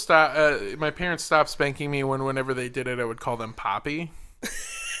also stopped. My parents stopped spanking me whenever they did it, I would call them Poppy.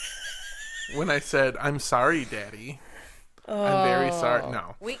 When I said, "I'm sorry, Daddy," I'm very sorry.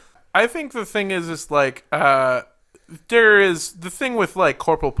 No, I think the thing is like there is the thing with like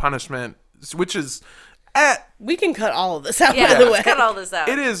corporal punishment, which is we can cut all of this out. Yeah, by the way, cut all this out.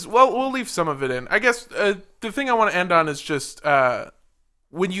 It is. Well, we'll leave some of it in. I guess the thing I want to end on is just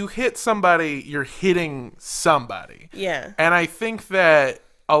when you hit somebody, you're hitting somebody. Yeah. And I think that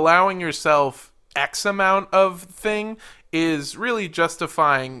allowing yourself X amount of thing is really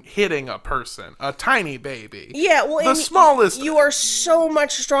justifying hitting a person, a tiny baby. Yeah, well, the smallest. You are so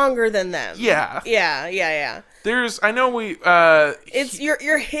much stronger than them. Yeah. Yeah. I know we. It's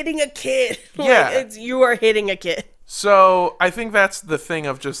you're hitting a kid. Yeah. You are hitting a kid. So I think that's the thing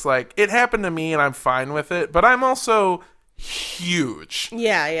of just like, it happened to me and I'm fine with it, but I'm also huge.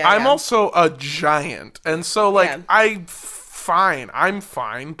 Yeah. I'm also a giant. And so like, Yeah. I'm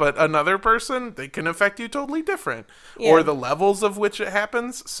fine, but another person, they can affect you totally different. Yeah. Or the levels of which it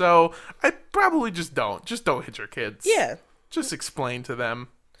happens. So I probably just don't hit your kids. Yeah. Just explain to them.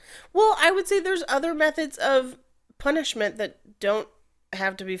 Well, I would say there's other methods of punishment that don't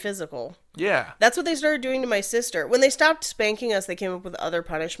have to be physical. Yeah. That's what they started doing to my sister. When they stopped spanking us, they came up with other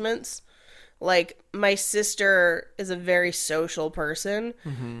punishments. Like, my sister is a very social person,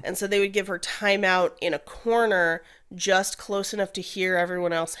 and so they would give her time out in a corner just close enough to hear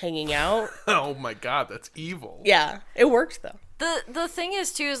everyone else hanging out. Oh my God, that's evil. Yeah, it worked, though. The thing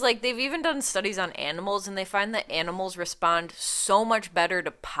is, too, is like they've even done studies on animals, and they find that animals respond so much better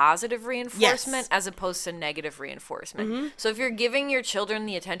to positive reinforcement as opposed to negative reinforcement. So if you're giving your children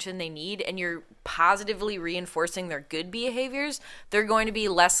the attention they need and you're positively reinforcing their good behaviors, they're going to be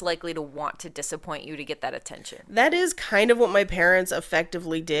less likely to want to disappoint you to get that attention. That is kind of what my parents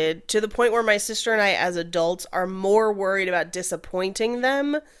effectively did, to the point where my sister and I, as adults, are more worried about disappointing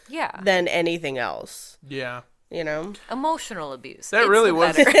them than anything else. Yeah. You know? Emotional abuse. That It's really the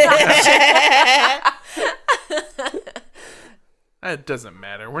was. better. It doesn't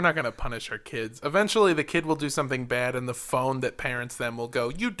matter. We're not going to punish our kids. Eventually, the kid will do something bad, and the phone that parents them will go,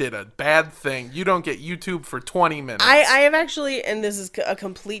 "You did a bad thing. You don't get YouTube for 20 minutes." I have actually, and this is a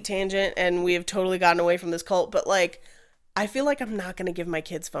complete tangent, and we have totally gotten away from this cult, but like, I feel like I'm not going to give my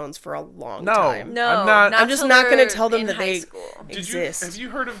kids phones for a long time. No, I'm not. I'm just not going to tell them that they school. exist. Have you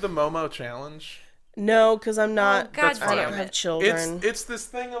heard of the Momo challenge? No, because I'm not. Oh, God I don't damn have it. children. It's this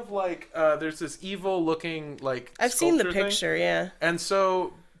thing of like, there's this evil looking like. I've seen the sculpture thing. picture, yeah. And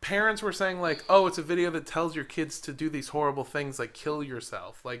so parents were saying like, oh, it's a video that tells your kids to do these horrible things like kill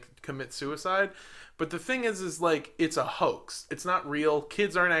yourself, like commit suicide. But the thing is like, it's a hoax. It's not real.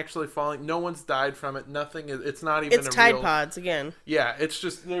 Kids aren't actually falling. No one's died from it. Nothing. It's not even. It's a Tide real... Pods again. Yeah, it's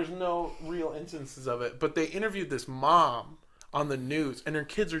just there's no real instances of it. But they interviewed this mom on the news, and her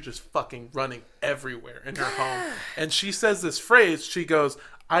kids are just fucking running everywhere in her home. And she says this phrase, she goes,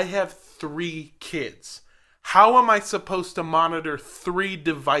 "I have 3 kids. How am I supposed to monitor 3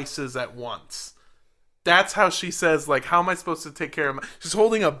 devices at once?" That's how she says, like, how am I supposed to take care of She's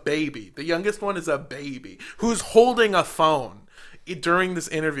holding a baby. The youngest one is a baby who's holding a phone during this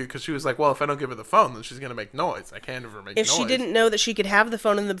interview, because she was like, well, if I don't give her the phone, then she's going to make noise. I can't have her make noise. If she didn't know that she could have the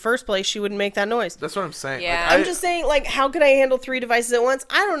phone in the first place, she wouldn't make that noise. That's what I'm saying. Yeah. Like, I'm just saying, like, how could I handle 3 devices at once?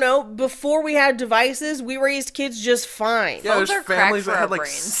 I don't know. Before we had devices, we raised kids just fine. Yeah, Phones there's are crack families for that our had like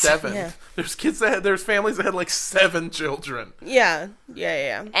brains. 7. Yeah. There's families that had like 7 children. Yeah.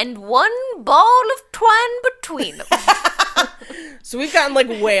 And one ball of twine between them. So we've gotten, like,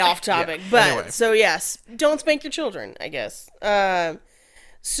 way off topic. Yeah, But, anyway. so yes, don't spank your children, I guess.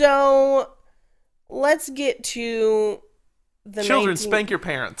 So, let's get to the Children, 19 spank your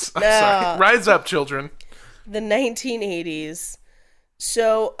parents. I'm sorry. Rise up, children. the 1980s.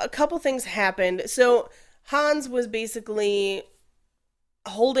 So a couple things happened. So Hans was basically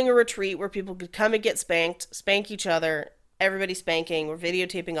holding a retreat where people could come and get spanked, spank each other. Everybody's spanking. We're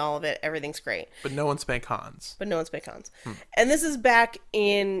videotaping all of it. Everything's great. But no one spanked Hans. And this is back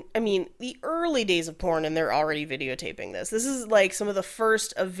in, the early days of porn, and they're already videotaping this. This is like some of the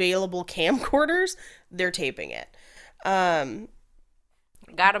first available camcorders. They're taping it. Gotta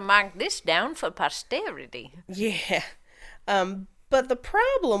mark this down for posterity. Yeah. But the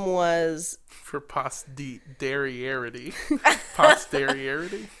problem was... For posterity.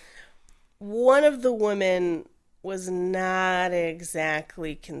 One of the women was not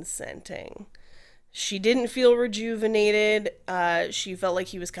exactly consenting. She didn't feel rejuvenated. She felt like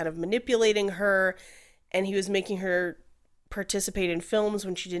he was kind of manipulating her, and he was making her participate in films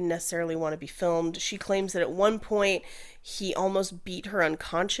when she didn't necessarily want to be filmed. She claims that at one point he almost beat her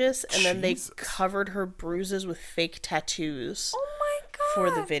unconscious, and then they covered her bruises with fake tattoos. Oh my God. For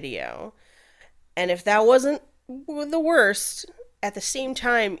the video. And if that wasn't the worst, at the same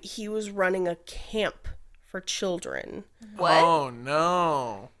time, he was running a camp for children. What? Oh,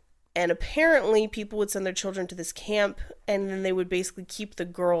 no. And apparently people would send their children to this camp, and then they would basically keep the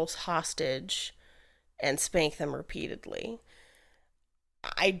girls hostage and spank them repeatedly.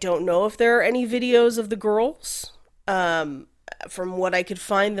 I don't know if there are any videos of the girls. From what I could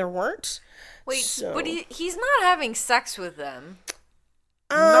find, there weren't. Wait, but he's not having sex with them.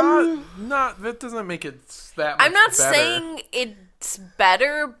 Not that doesn't make it that much I'm not better. saying it's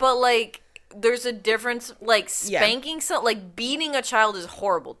better, but like there's a difference. Like spanking, like beating a child is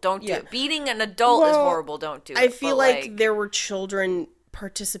horrible. Don't do it. Beating an adult is horrible. Don't do it. I feel like there were children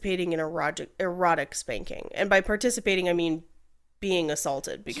participating in erotic spanking, and by participating I mean being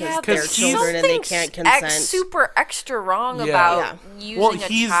assaulted because they're children and they can't consent. Super extra wrong about using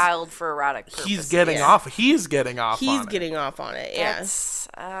a child for erotic purposes. He's getting off. He's getting off on it. Yes.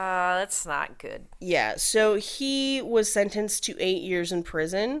 That's not good. Yeah. So he was sentenced to 8 years in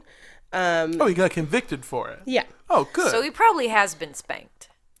prison. He got convicted for it. Yeah. Oh, good. So he probably has been spanked.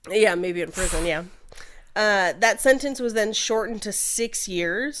 Yeah, maybe in prison. Yeah. That sentence was then shortened to 6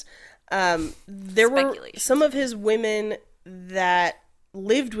 years. There were some of his women that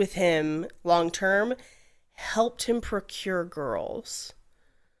lived with him long term helped him procure girls.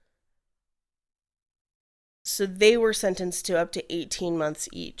 So they were sentenced to up to 18 months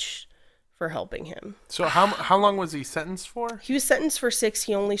each for helping him. So how long was he sentenced for? He was sentenced for 6.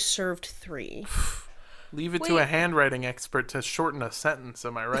 He only served 3. Leave it to a handwriting expert to shorten a sentence.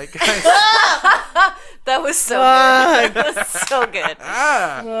 Am I right, guys? That was so good. That was so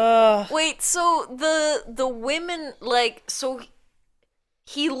good. Wait, so the women, like, so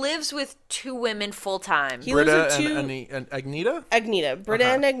he lives with 2 women full time. Britta and Agneta? Agneta. Britta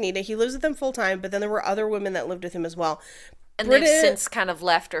and Agneta. He lives with them full time, but then there were other women that lived with him as well. And they've since kind of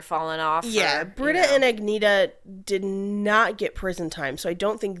left or fallen off. Yeah, Britta and Agneta did not get prison time, so I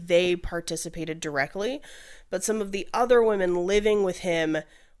don't think they participated directly. But some of the other women living with him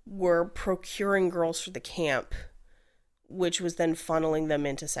were procuring girls for the camp, which was then funneling them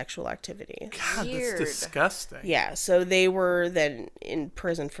into sexual activity. God, that's disgusting. Yeah, so they were then in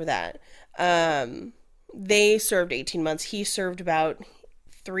prison for that. They served 18 months. He served about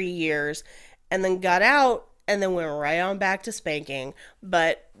 3 years and then got out. And then went right on back to spanking,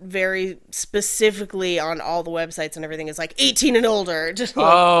 but very specifically on all the websites and everything is like 18 and older. Just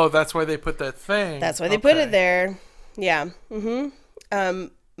like, that's why they put that thing. That's why they put it there. Yeah.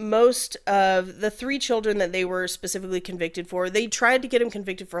 Most of the 3 children that they were specifically convicted for, they tried to get him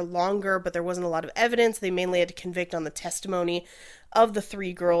convicted for longer, but there wasn't a lot of evidence. They mainly had to convict on the testimony of the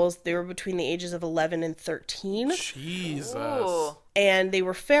 3 girls. They were between the ages of 11 and 13. Jesus. Ooh. And they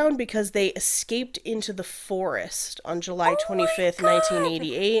were found because they escaped into the forest on July 25th,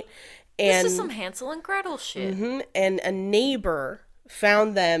 1988. And, this is some Hansel and Gretel shit. And a neighbor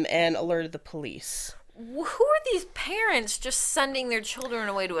found them and alerted the police. Who are these parents just sending their children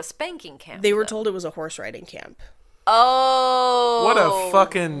away to a spanking camp? They were told it was a horse riding camp. Oh. What a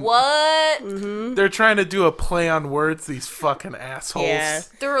fucking... What? They're trying to do a play on words, these fucking assholes. Yeah.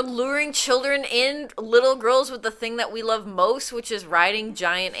 They're luring children in, little girls, with the thing that we love most, which is riding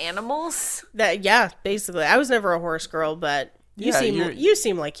giant animals. Basically. I was never a horse girl, but you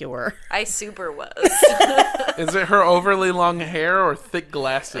seem like you were. I super was. Is it her overly long hair or thick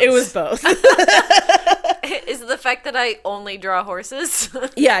glasses? It was both. Is it the fact that I only draw horses?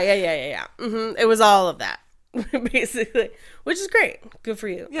 Yeah. It was all of that. Basically, which is great. Good for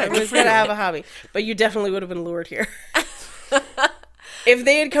you. Yeah, everyone's gotta have a hobby. But you definitely would have been lured here. If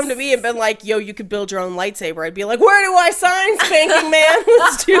they had come to me and been like, "Yo, you could build your own lightsaber," I'd be like, "Where do I sign, spanking man?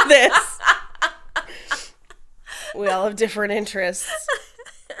 Let's do this." We all have different interests.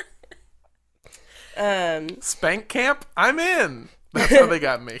 Spank camp? I'm in. That's how they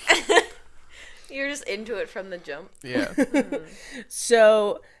got me. You're just into it from the jump. Yeah.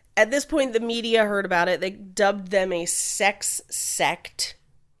 So at this point, the media heard about it. They dubbed them a sex sect,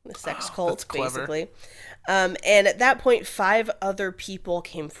 the sex cult, clever. basically. And at that point, 5 other people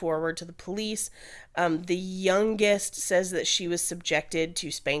came forward to the police. The youngest says that she was subjected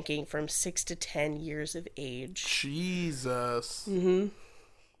to spanking from 6 to 10 years of age. Jesus.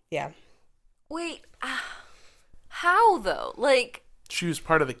 Yeah. Wait, how though? Like, She was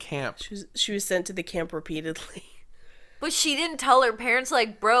part of the camp. She was sent to the camp repeatedly. but she didn't tell her parents,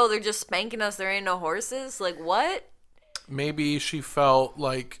 like, bro, they're just spanking us. There ain't no horses. Like, what? Maybe she felt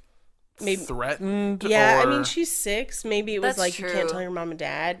like threatened. Yeah, or I mean, she's 6. Maybe it was That's like, you can't true. tell your mom and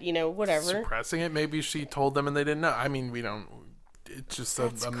dad, whatever. suppressing it. Maybe she told them and they didn't know. I mean, we don't. It's just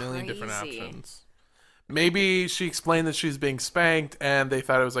That's a million different crazy. options. Maybe she explained that she was being spanked and they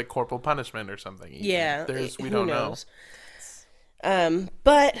thought it was like corporal punishment or something. Even. Yeah. we who don't knows?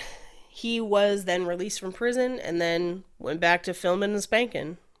 But he was then released from prison and then went back to filming and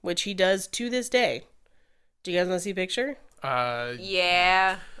spanking, which he does to this day. Do you guys want to see a picture? know.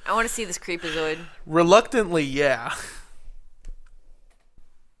 Yeah. I want to see this creepazoid. Reluctantly, yeah.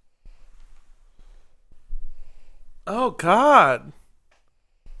 Oh God.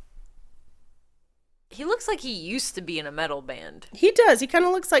 He looks like he used to be in a metal band. He does. He kind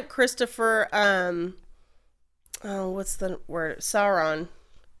of looks like Christopher, what's the word? Sauron.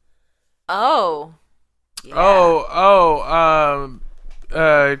 Oh. Yeah.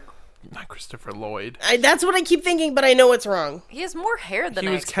 Not Christopher Lloyd. That's what I keep thinking, but I know it's wrong. He has more hair than He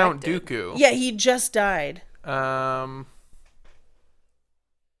I was Count expected. Dooku. Yeah, he just died.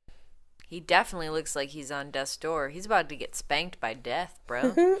 He definitely looks like he's on death's door. He's about to get spanked by death,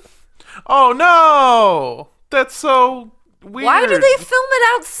 bro. Oh no! That's so weird. Why do they film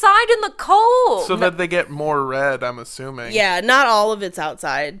it outside in the cold? So that they get more red, I'm assuming. Yeah, not all of it's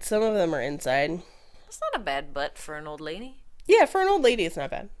outside. Some of them are inside. That's not a bad butt for an old lady. Yeah, for an old lady, it's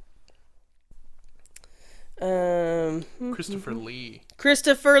not bad. Christopher Lee.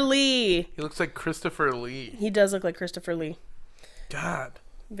 Christopher Lee. He looks like Christopher Lee. He does look like Christopher Lee. God.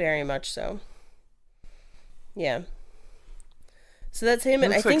 Very much so. Yeah. So that's him,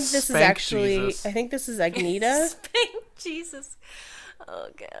 and I Looks think like this is Spank actually. Jesus. I think this is Agneta. Spank Jesus. Oh,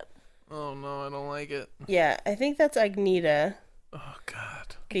 God. Oh no, I don't like it. Yeah, I think that's Agneta Oh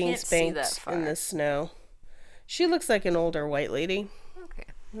God. being can't see spanked that far. in the snow. She looks like an older white lady. Okay.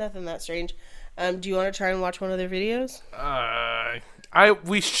 Nothing that strange. Do you want to try and watch one of their videos?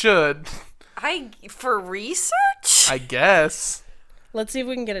 We should, For research? I guess. Let's see if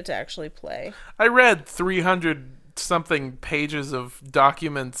we can get it to actually play. I read 300 something pages of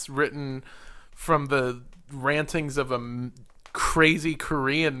documents written from the rantings of a crazy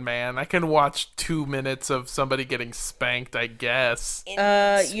Korean man. I can watch 2 minutes of somebody getting spanked, I guess. In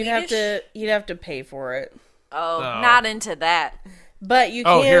You'd have Swedish? to pay for it. Oh, No. not into that. But you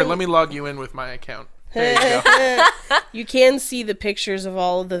can. Oh, here, let me log you in with my account. There you go. You can see the pictures of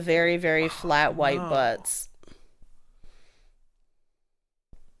all of the very, very flat white butts.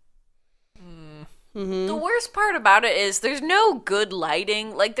 The worst part about it is there's no good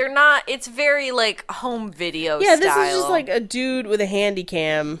lighting. Like, they're not, it's very, like, home video Yeah, style. this is just like a dude with a handy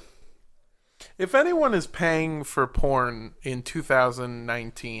cam. If anyone is paying for porn in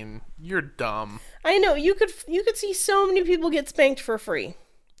 2019, you're dumb. I know you could see so many people get spanked for free.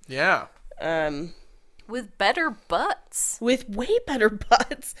 Yeah. With better butts. With way better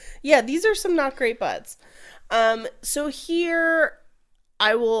butts. Yeah, these are some not great butts. So here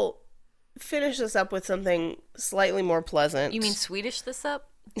I will finish this up with something slightly more pleasant. You mean Swedish this up?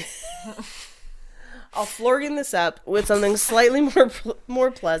 I'll florgan this up with something slightly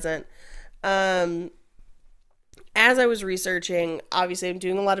more pleasant. As I was researching, obviously I'm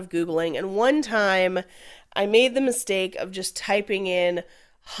doing a lot of Googling, and one time I made the mistake of just typing in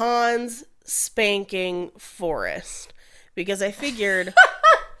Hans spanking Forrest, because I figured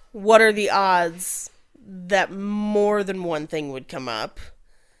what are the odds that more than one thing would come up.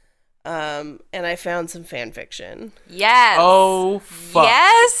 And I found some fan fiction. Yes. Oh, fuck.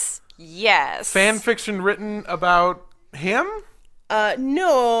 Yes. Yes. Fan fiction written about him?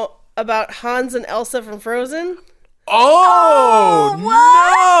 No, about Hans and Elsa from Frozen. Oh,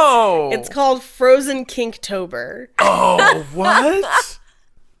 no! It's called Frozen Kinktober. Oh, what?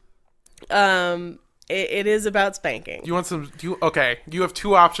 It is about spanking. Do you want some? Okay, you have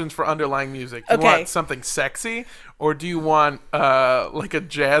 2 options for underlying music. Do you Okay. want something sexy, or do you want like a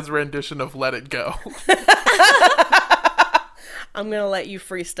jazz rendition of "Let It Go"? I'm gonna let you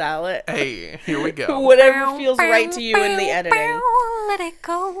freestyle it. Hey, here we go. Whatever feels right to you in the editing. Let it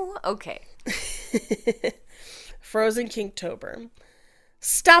go. Okay. Frozen Kinktober.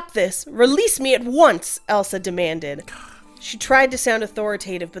 Stop this! Release me at once! Elsa demanded. She tried to sound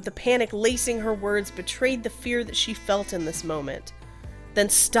authoritative, but the panic lacing her words betrayed the fear that she felt in this moment. Then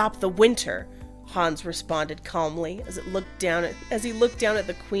stop the winter, Hans responded calmly as he looked down at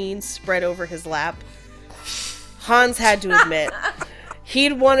the queen spread over his lap. Hans had to admit,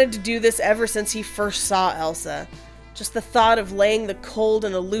 he'd wanted to do this ever since he first saw Elsa. Just the thought of laying the cold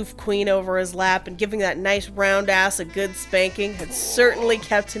and aloof queen over his lap and giving that nice round ass a good spanking had certainly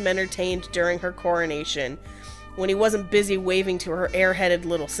kept him entertained during her coronation, when he wasn't busy waving to her airheaded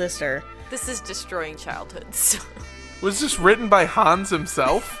little sister. This is destroying childhoods. Was this written by Hans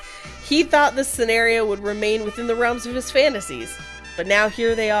himself? He thought this scenario would remain within the realms of his fantasies, but now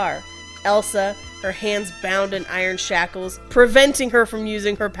here they are. Elsa, her hands bound in iron shackles, preventing her from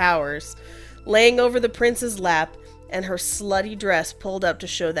using her powers, laying over the prince's lap, and her slutty dress pulled up to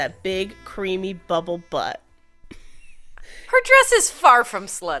show that big, creamy bubble butt. Her dress is far from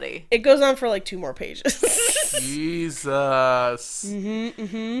slutty. It goes on for like 2 more pages. Jesus.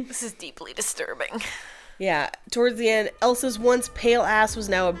 This is deeply disturbing. Yeah, towards the end, Elsa's once pale ass was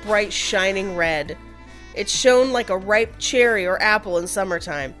now a bright, shining red. It shone like a ripe cherry or apple in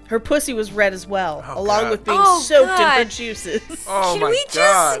summertime. Her pussy was red as well, along with being soaked in her juices. Oh Can we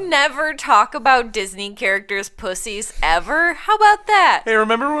just never talk about Disney characters' pussies ever? How about that? Hey,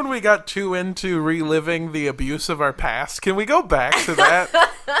 remember when we got too into reliving the abuse of our past? Can we go back to that?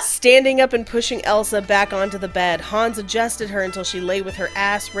 Standing up and pushing Elsa back onto the bed, Hans adjusted her until she lay with her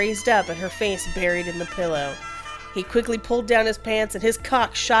ass raised up and her face buried in the pillow. He quickly pulled down his pants and his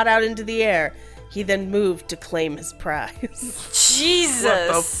cock shot out into the air. He then moved to claim his prize. Jesus.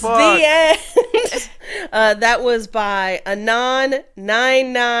 What the fuck? The end. That was by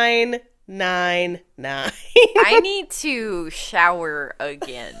Anon9999. I need to shower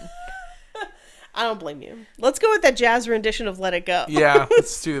again. I don't blame you. Let's go with that jazz rendition of Let It Go. Yeah,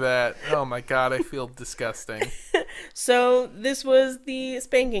 let's do that. Oh my god, I feel disgusting. So this was the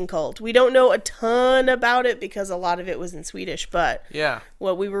spanking cult. We don't know a ton about it because a lot of it was in Swedish, but Yeah.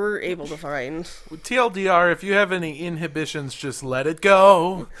 what we were able to find. TLDR, if you have any inhibitions, just let it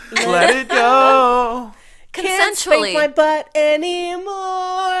go. Let it go. Can't spank my butt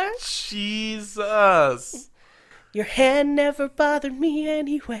anymore. Jesus. Your hand never bothered me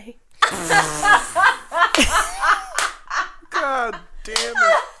anyway. God damn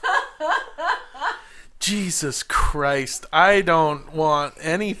it. Jesus Christ. I don't want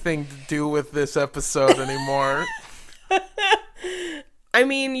anything to do with this episode anymore. I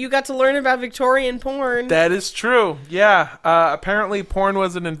mean, you got to learn about Victorian porn. That is true. Yeah. Apparently porn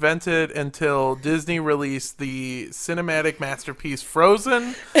wasn't invented until Disney released the cinematic masterpiece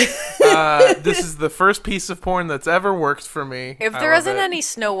Frozen. This is the first piece of porn that's ever worked for me. If there isn't any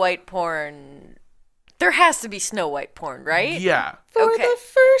Snow White porn, there has to be Snow White porn, right? Yeah. For the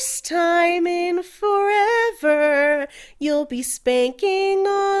first time in forever, you'll be spanking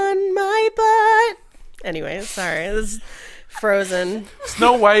on my butt. Anyway, sorry. This is Frozen.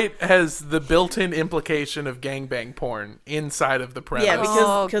 Snow White has the built-in implication of gangbang porn inside of the premise. Yeah,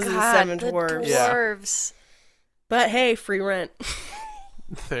 because of the 7 dwarves. Dwarves. But hey, free rent.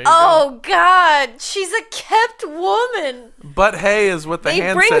 There you Oh God, she's a kept woman. go. But hey is what the They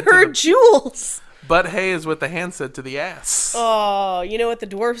hand bring said her to the, jewels. But hey is what the hand said to the ass. Oh, you know what the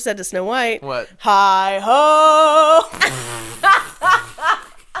dwarf said to Snow White? What? Hi ho!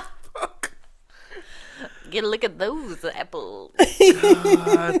 Get a look at those apples.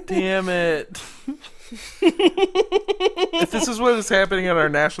 God damn it. If this is what is happening in our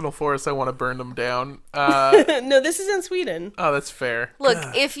national forest, I want to burn them down. No, this is in Sweden. Oh, that's fair. Look,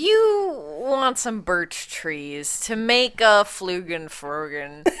 if you want some birch trees to make a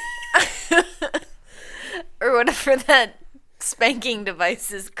Flugenfrogen, or whatever that spanking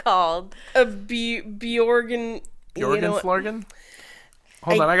device is called. A Bjorgen... Jorgen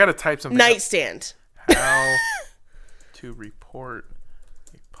Hold on, I gotta type something. Nightstand. How to report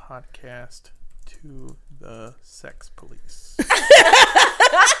a podcast to the sex police.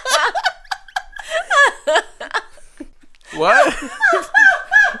 What?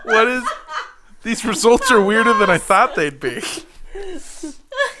 What is... These results are weirder than I thought they'd be.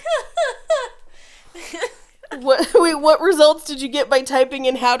 What results did you get by typing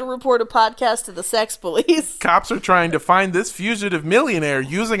in how to report a podcast to the sex police? Cops are trying to find this fugitive millionaire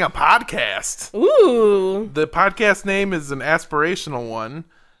using a podcast. Ooh. The podcast name is an aspirational one.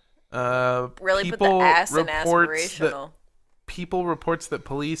 Really put the ass in reports aspirational. People reports that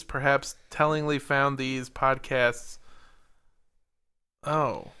police perhaps tellingly found these podcasts.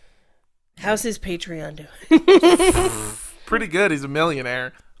 Oh. How's his Patreon doing? Pretty good. He's a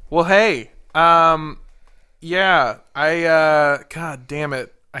millionaire. Well, hey, Yeah, God damn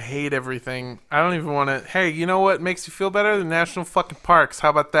it. I hate everything. I don't even want to. Hey, you know what makes you feel better? The national fucking parks. How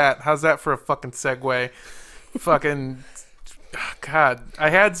about that? How's that for a fucking segue? Fucking. God. I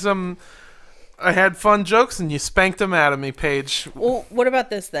had fun jokes and you spanked them out of me, Paige. Well, what about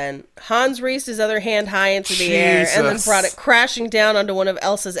this then? Hans raised his other hand high into the air and then brought it crashing down onto one of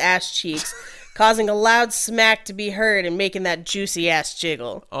Elsa's ass cheeks, causing a loud smack to be heard and making that juicy ass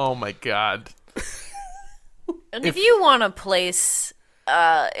jiggle. Oh my god. And if you want a place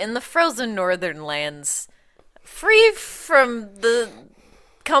in the frozen northern lands, free from the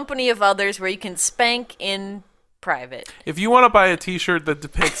company of others, where you can spank in private. If you want to buy a t-shirt that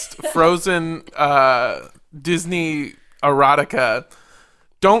depicts frozen Disney erotica,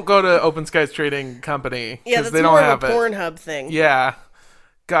 don't go to Open Skies Trading Company. Yeah, that's they more don't of have a it. Pornhub thing. Yeah.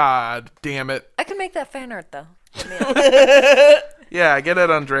 God damn it. I can make that fan art, though. Yeah, get it,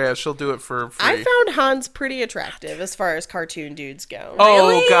 Andrea. She'll do it for free. I found Hans pretty attractive as far as cartoon dudes go. Oh,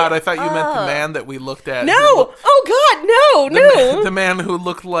 Really? God, I thought you meant the man that we looked at. No! who looked- Oh, God, no! The man who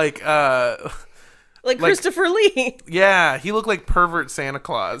looked like, like Christopher Lee. yeah, he looked like pervert Santa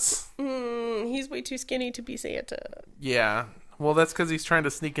Claus. He's way too skinny to be Santa. Yeah. Well, that's because he's trying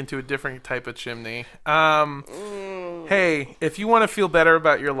to sneak into a different type of chimney. Hey, if you want to feel better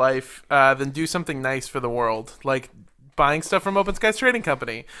about your life, then do something nice for the world. Like buying stuff from Open Skies Trading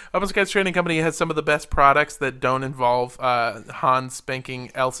Company. Open Skies Trading Company has some of the best products that don't involve Hans spanking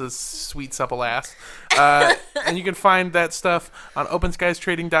Elsa's sweet supple ass. And you can find that stuff on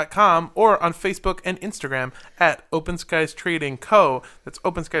OpenSkiesTrading.com or on Facebook and Instagram at Open Skies Trading Co. That's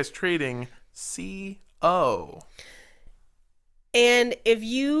Open Skies Trading CO. And if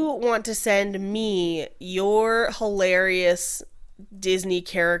you want to send me your hilarious Disney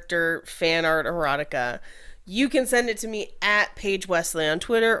character fan art erotica, you can send it to me at Paige Wesley on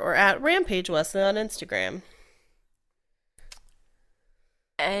Twitter or at Rampage Wesley on Instagram.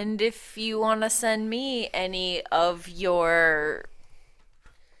 And if you want to send me any of your...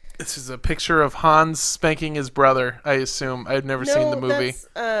 This is a picture of Hans spanking his brother, I assume. I've never seen the movie.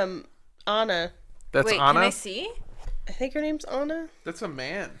 That's Anna. That's Wait, Anna? can I see? I think her name's Anna. That's a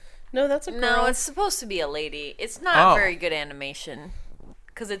man. No, that's a girl. No, it's supposed to be a lady. It's not Oh. very good animation.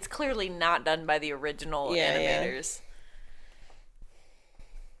 Because it's clearly not done by the original animators.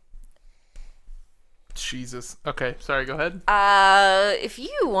 Jesus. Okay, sorry, go ahead. If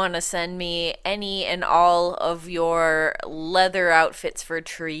you want to send me any and all of your leather outfits for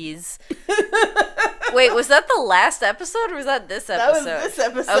trees. Wait, was that the last episode or was that this episode? That was this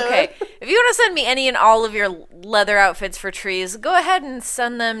episode. Okay. If you want to send me any and all of your leather outfits for trees, go ahead and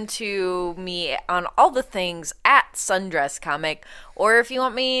send them to me on all the things at Sundress Comic. Or if you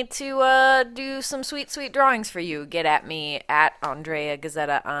want me to do some sweet, sweet drawings for you, get at me at Andrea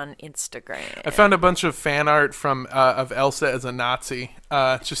Gazzetta on Instagram. I found a bunch of fan art from of Elsa as a Nazi.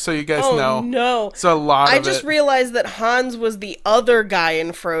 Just so you guys know. Oh, no. It's a lot of I it. just realized that Hans was the other guy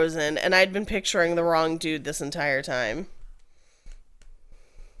in Frozen, and I'd been picturing the wrong dude this entire time.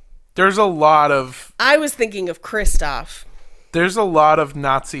 There's a lot of I was thinking of Kristoff.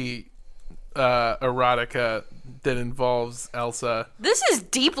 Nazi erotica that involves Elsa This is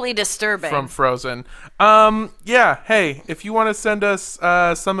deeply disturbing. from Frozen. Yeah, hey, if you want to send us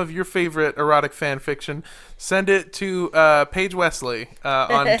some of your favorite erotic fan fiction, send it to Paige Wesley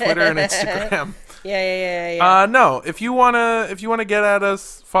on Twitter and Instagram. Yeah. No, if you wanna get at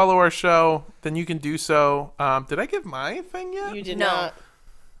us, follow our show, then you can do so. Did I give my thing yet? You did No.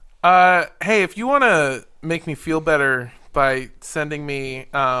 not. Hey, if you wanna make me feel better by sending me,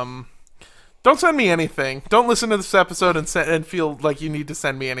 don't send me anything. Don't listen to this episode and feel like you need to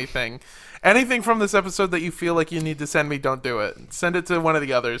send me anything. Anything from this episode that you feel like you need to send me, don't do it. Send it to one of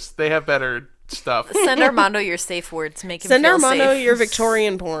the others. They have better stuff. Send Armando your safe words. Make him Send feel Armando safe. your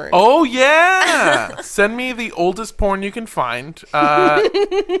Victorian porn. Oh yeah! Send me the oldest porn you can find,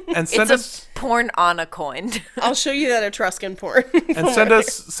 and send It's us a porn on a coin. I'll show you that Etruscan porn. and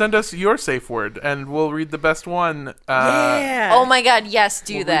send us your safe word, and we'll read the best one. Yeah. Oh my god, yes,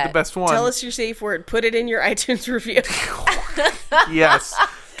 do We'll read that. the best one. Tell us your safe word. Put it in your iTunes review. Yes.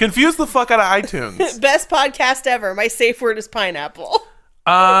 Confuse the fuck out of iTunes. Best podcast ever. My safe word is pineapple.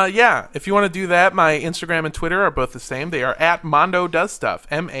 Yeah. If you want to do that, my Instagram and Twitter are both the same. They are at Mondo Does Stuff.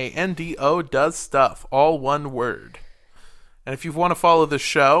 MANDO Does Stuff. All one word. And if you want to follow the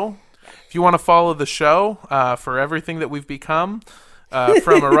show, for everything that we've become,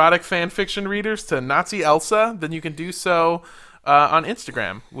 from erotic fan fiction readers to Nazi Elsa, then you can do so on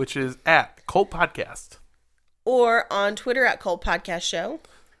Instagram, which is at Cult Podcast. Or on Twitter at Cult Podcast Show.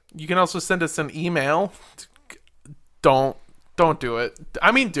 You can also send us an email. Don't Don't do it.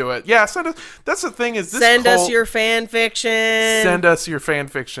 I mean, do it. Yeah, send us. That's the thing is, this Send us cult- your fan fiction. Send us your fan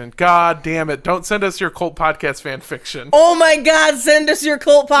fiction. God damn it! Don't send us your cult podcast fan fiction. Oh my God! Send us your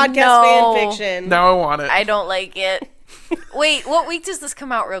cult podcast No. fan fiction. Now I want it. I don't like it. Wait, what week does this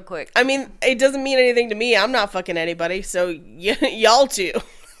come out real quick? I mean, it doesn't mean anything to me. I'm not fucking anybody, so y'all too.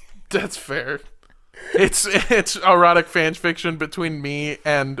 That's fair. It's erotic fan fiction between me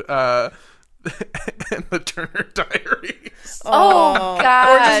and and the Turner Diaries. Oh, Or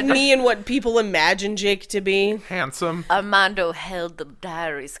God. just me and what people imagine Jake to be. Handsome. Armando held the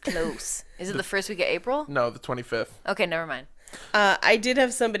diaries close. Is it the first week of April? No, the 25th. Okay, never mind. I did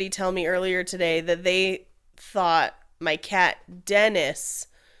have somebody tell me earlier today that they thought my cat Dennis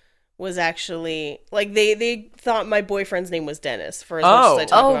was actually like they thought my boyfriend's name was Dennis for as much as I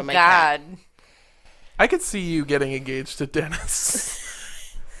talk Oh, about my cat. God. I could see you getting engaged to Dennis.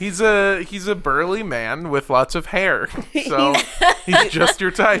 He's a burly man with lots of hair, so he's just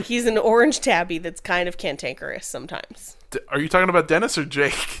your type. He's an orange tabby that's kind of cantankerous sometimes. Are you talking about Dennis or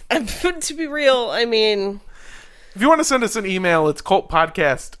Jake? To be real, I mean, If you want to send us an email, it's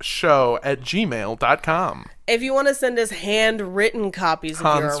cultpodcastshow@gmail.com. if you want to send us handwritten copies of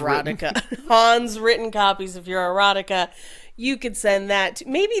your Hans written. erotica, Hans written copies of your erotica, you could send that to,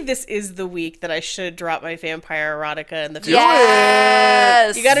 maybe this is the week that I should drop my vampire erotica in the Facebook.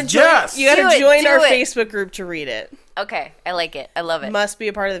 Yes. You gotta join. Yes. You gotta Do it, join do our it. Facebook group to read it. Okay, I like it. I love it. Must be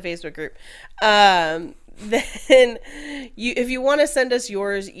a part of the Facebook group. Then if you want to send us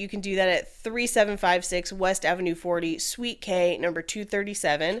yours, you can do that at 3756 West Avenue 40, Suite K, number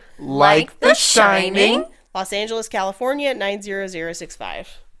 237, Like The Shining. Los Angeles, California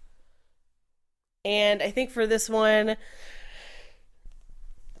 90065. And I think for this one,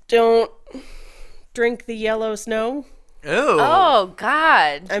 don't drink the yellow snow. Ew. Oh,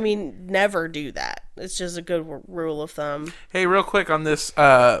 God. I mean, never do that. It's just a good rule of thumb. Hey, real quick on this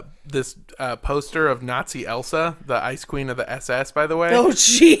poster of Nazi Elsa, the Ice Queen of the SS, by the way. Oh,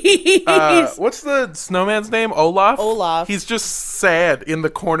 jeez. What's the snowman's name? Olaf? Olaf. He's just sad in the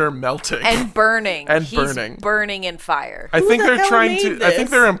corner melting. And burning. And He's burning. burning in fire. I think the they're hell trying made to. I think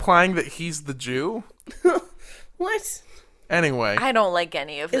this? they're implying that he's the Jew. What? Anyway, I don't like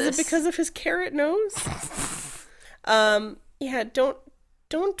any of Is this. it because of his carrot nose? Yeah, don't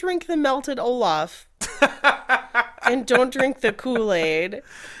drink the melted Olaf. And don't drink the Kool-Aid.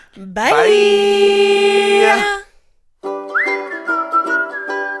 Bye. Bye.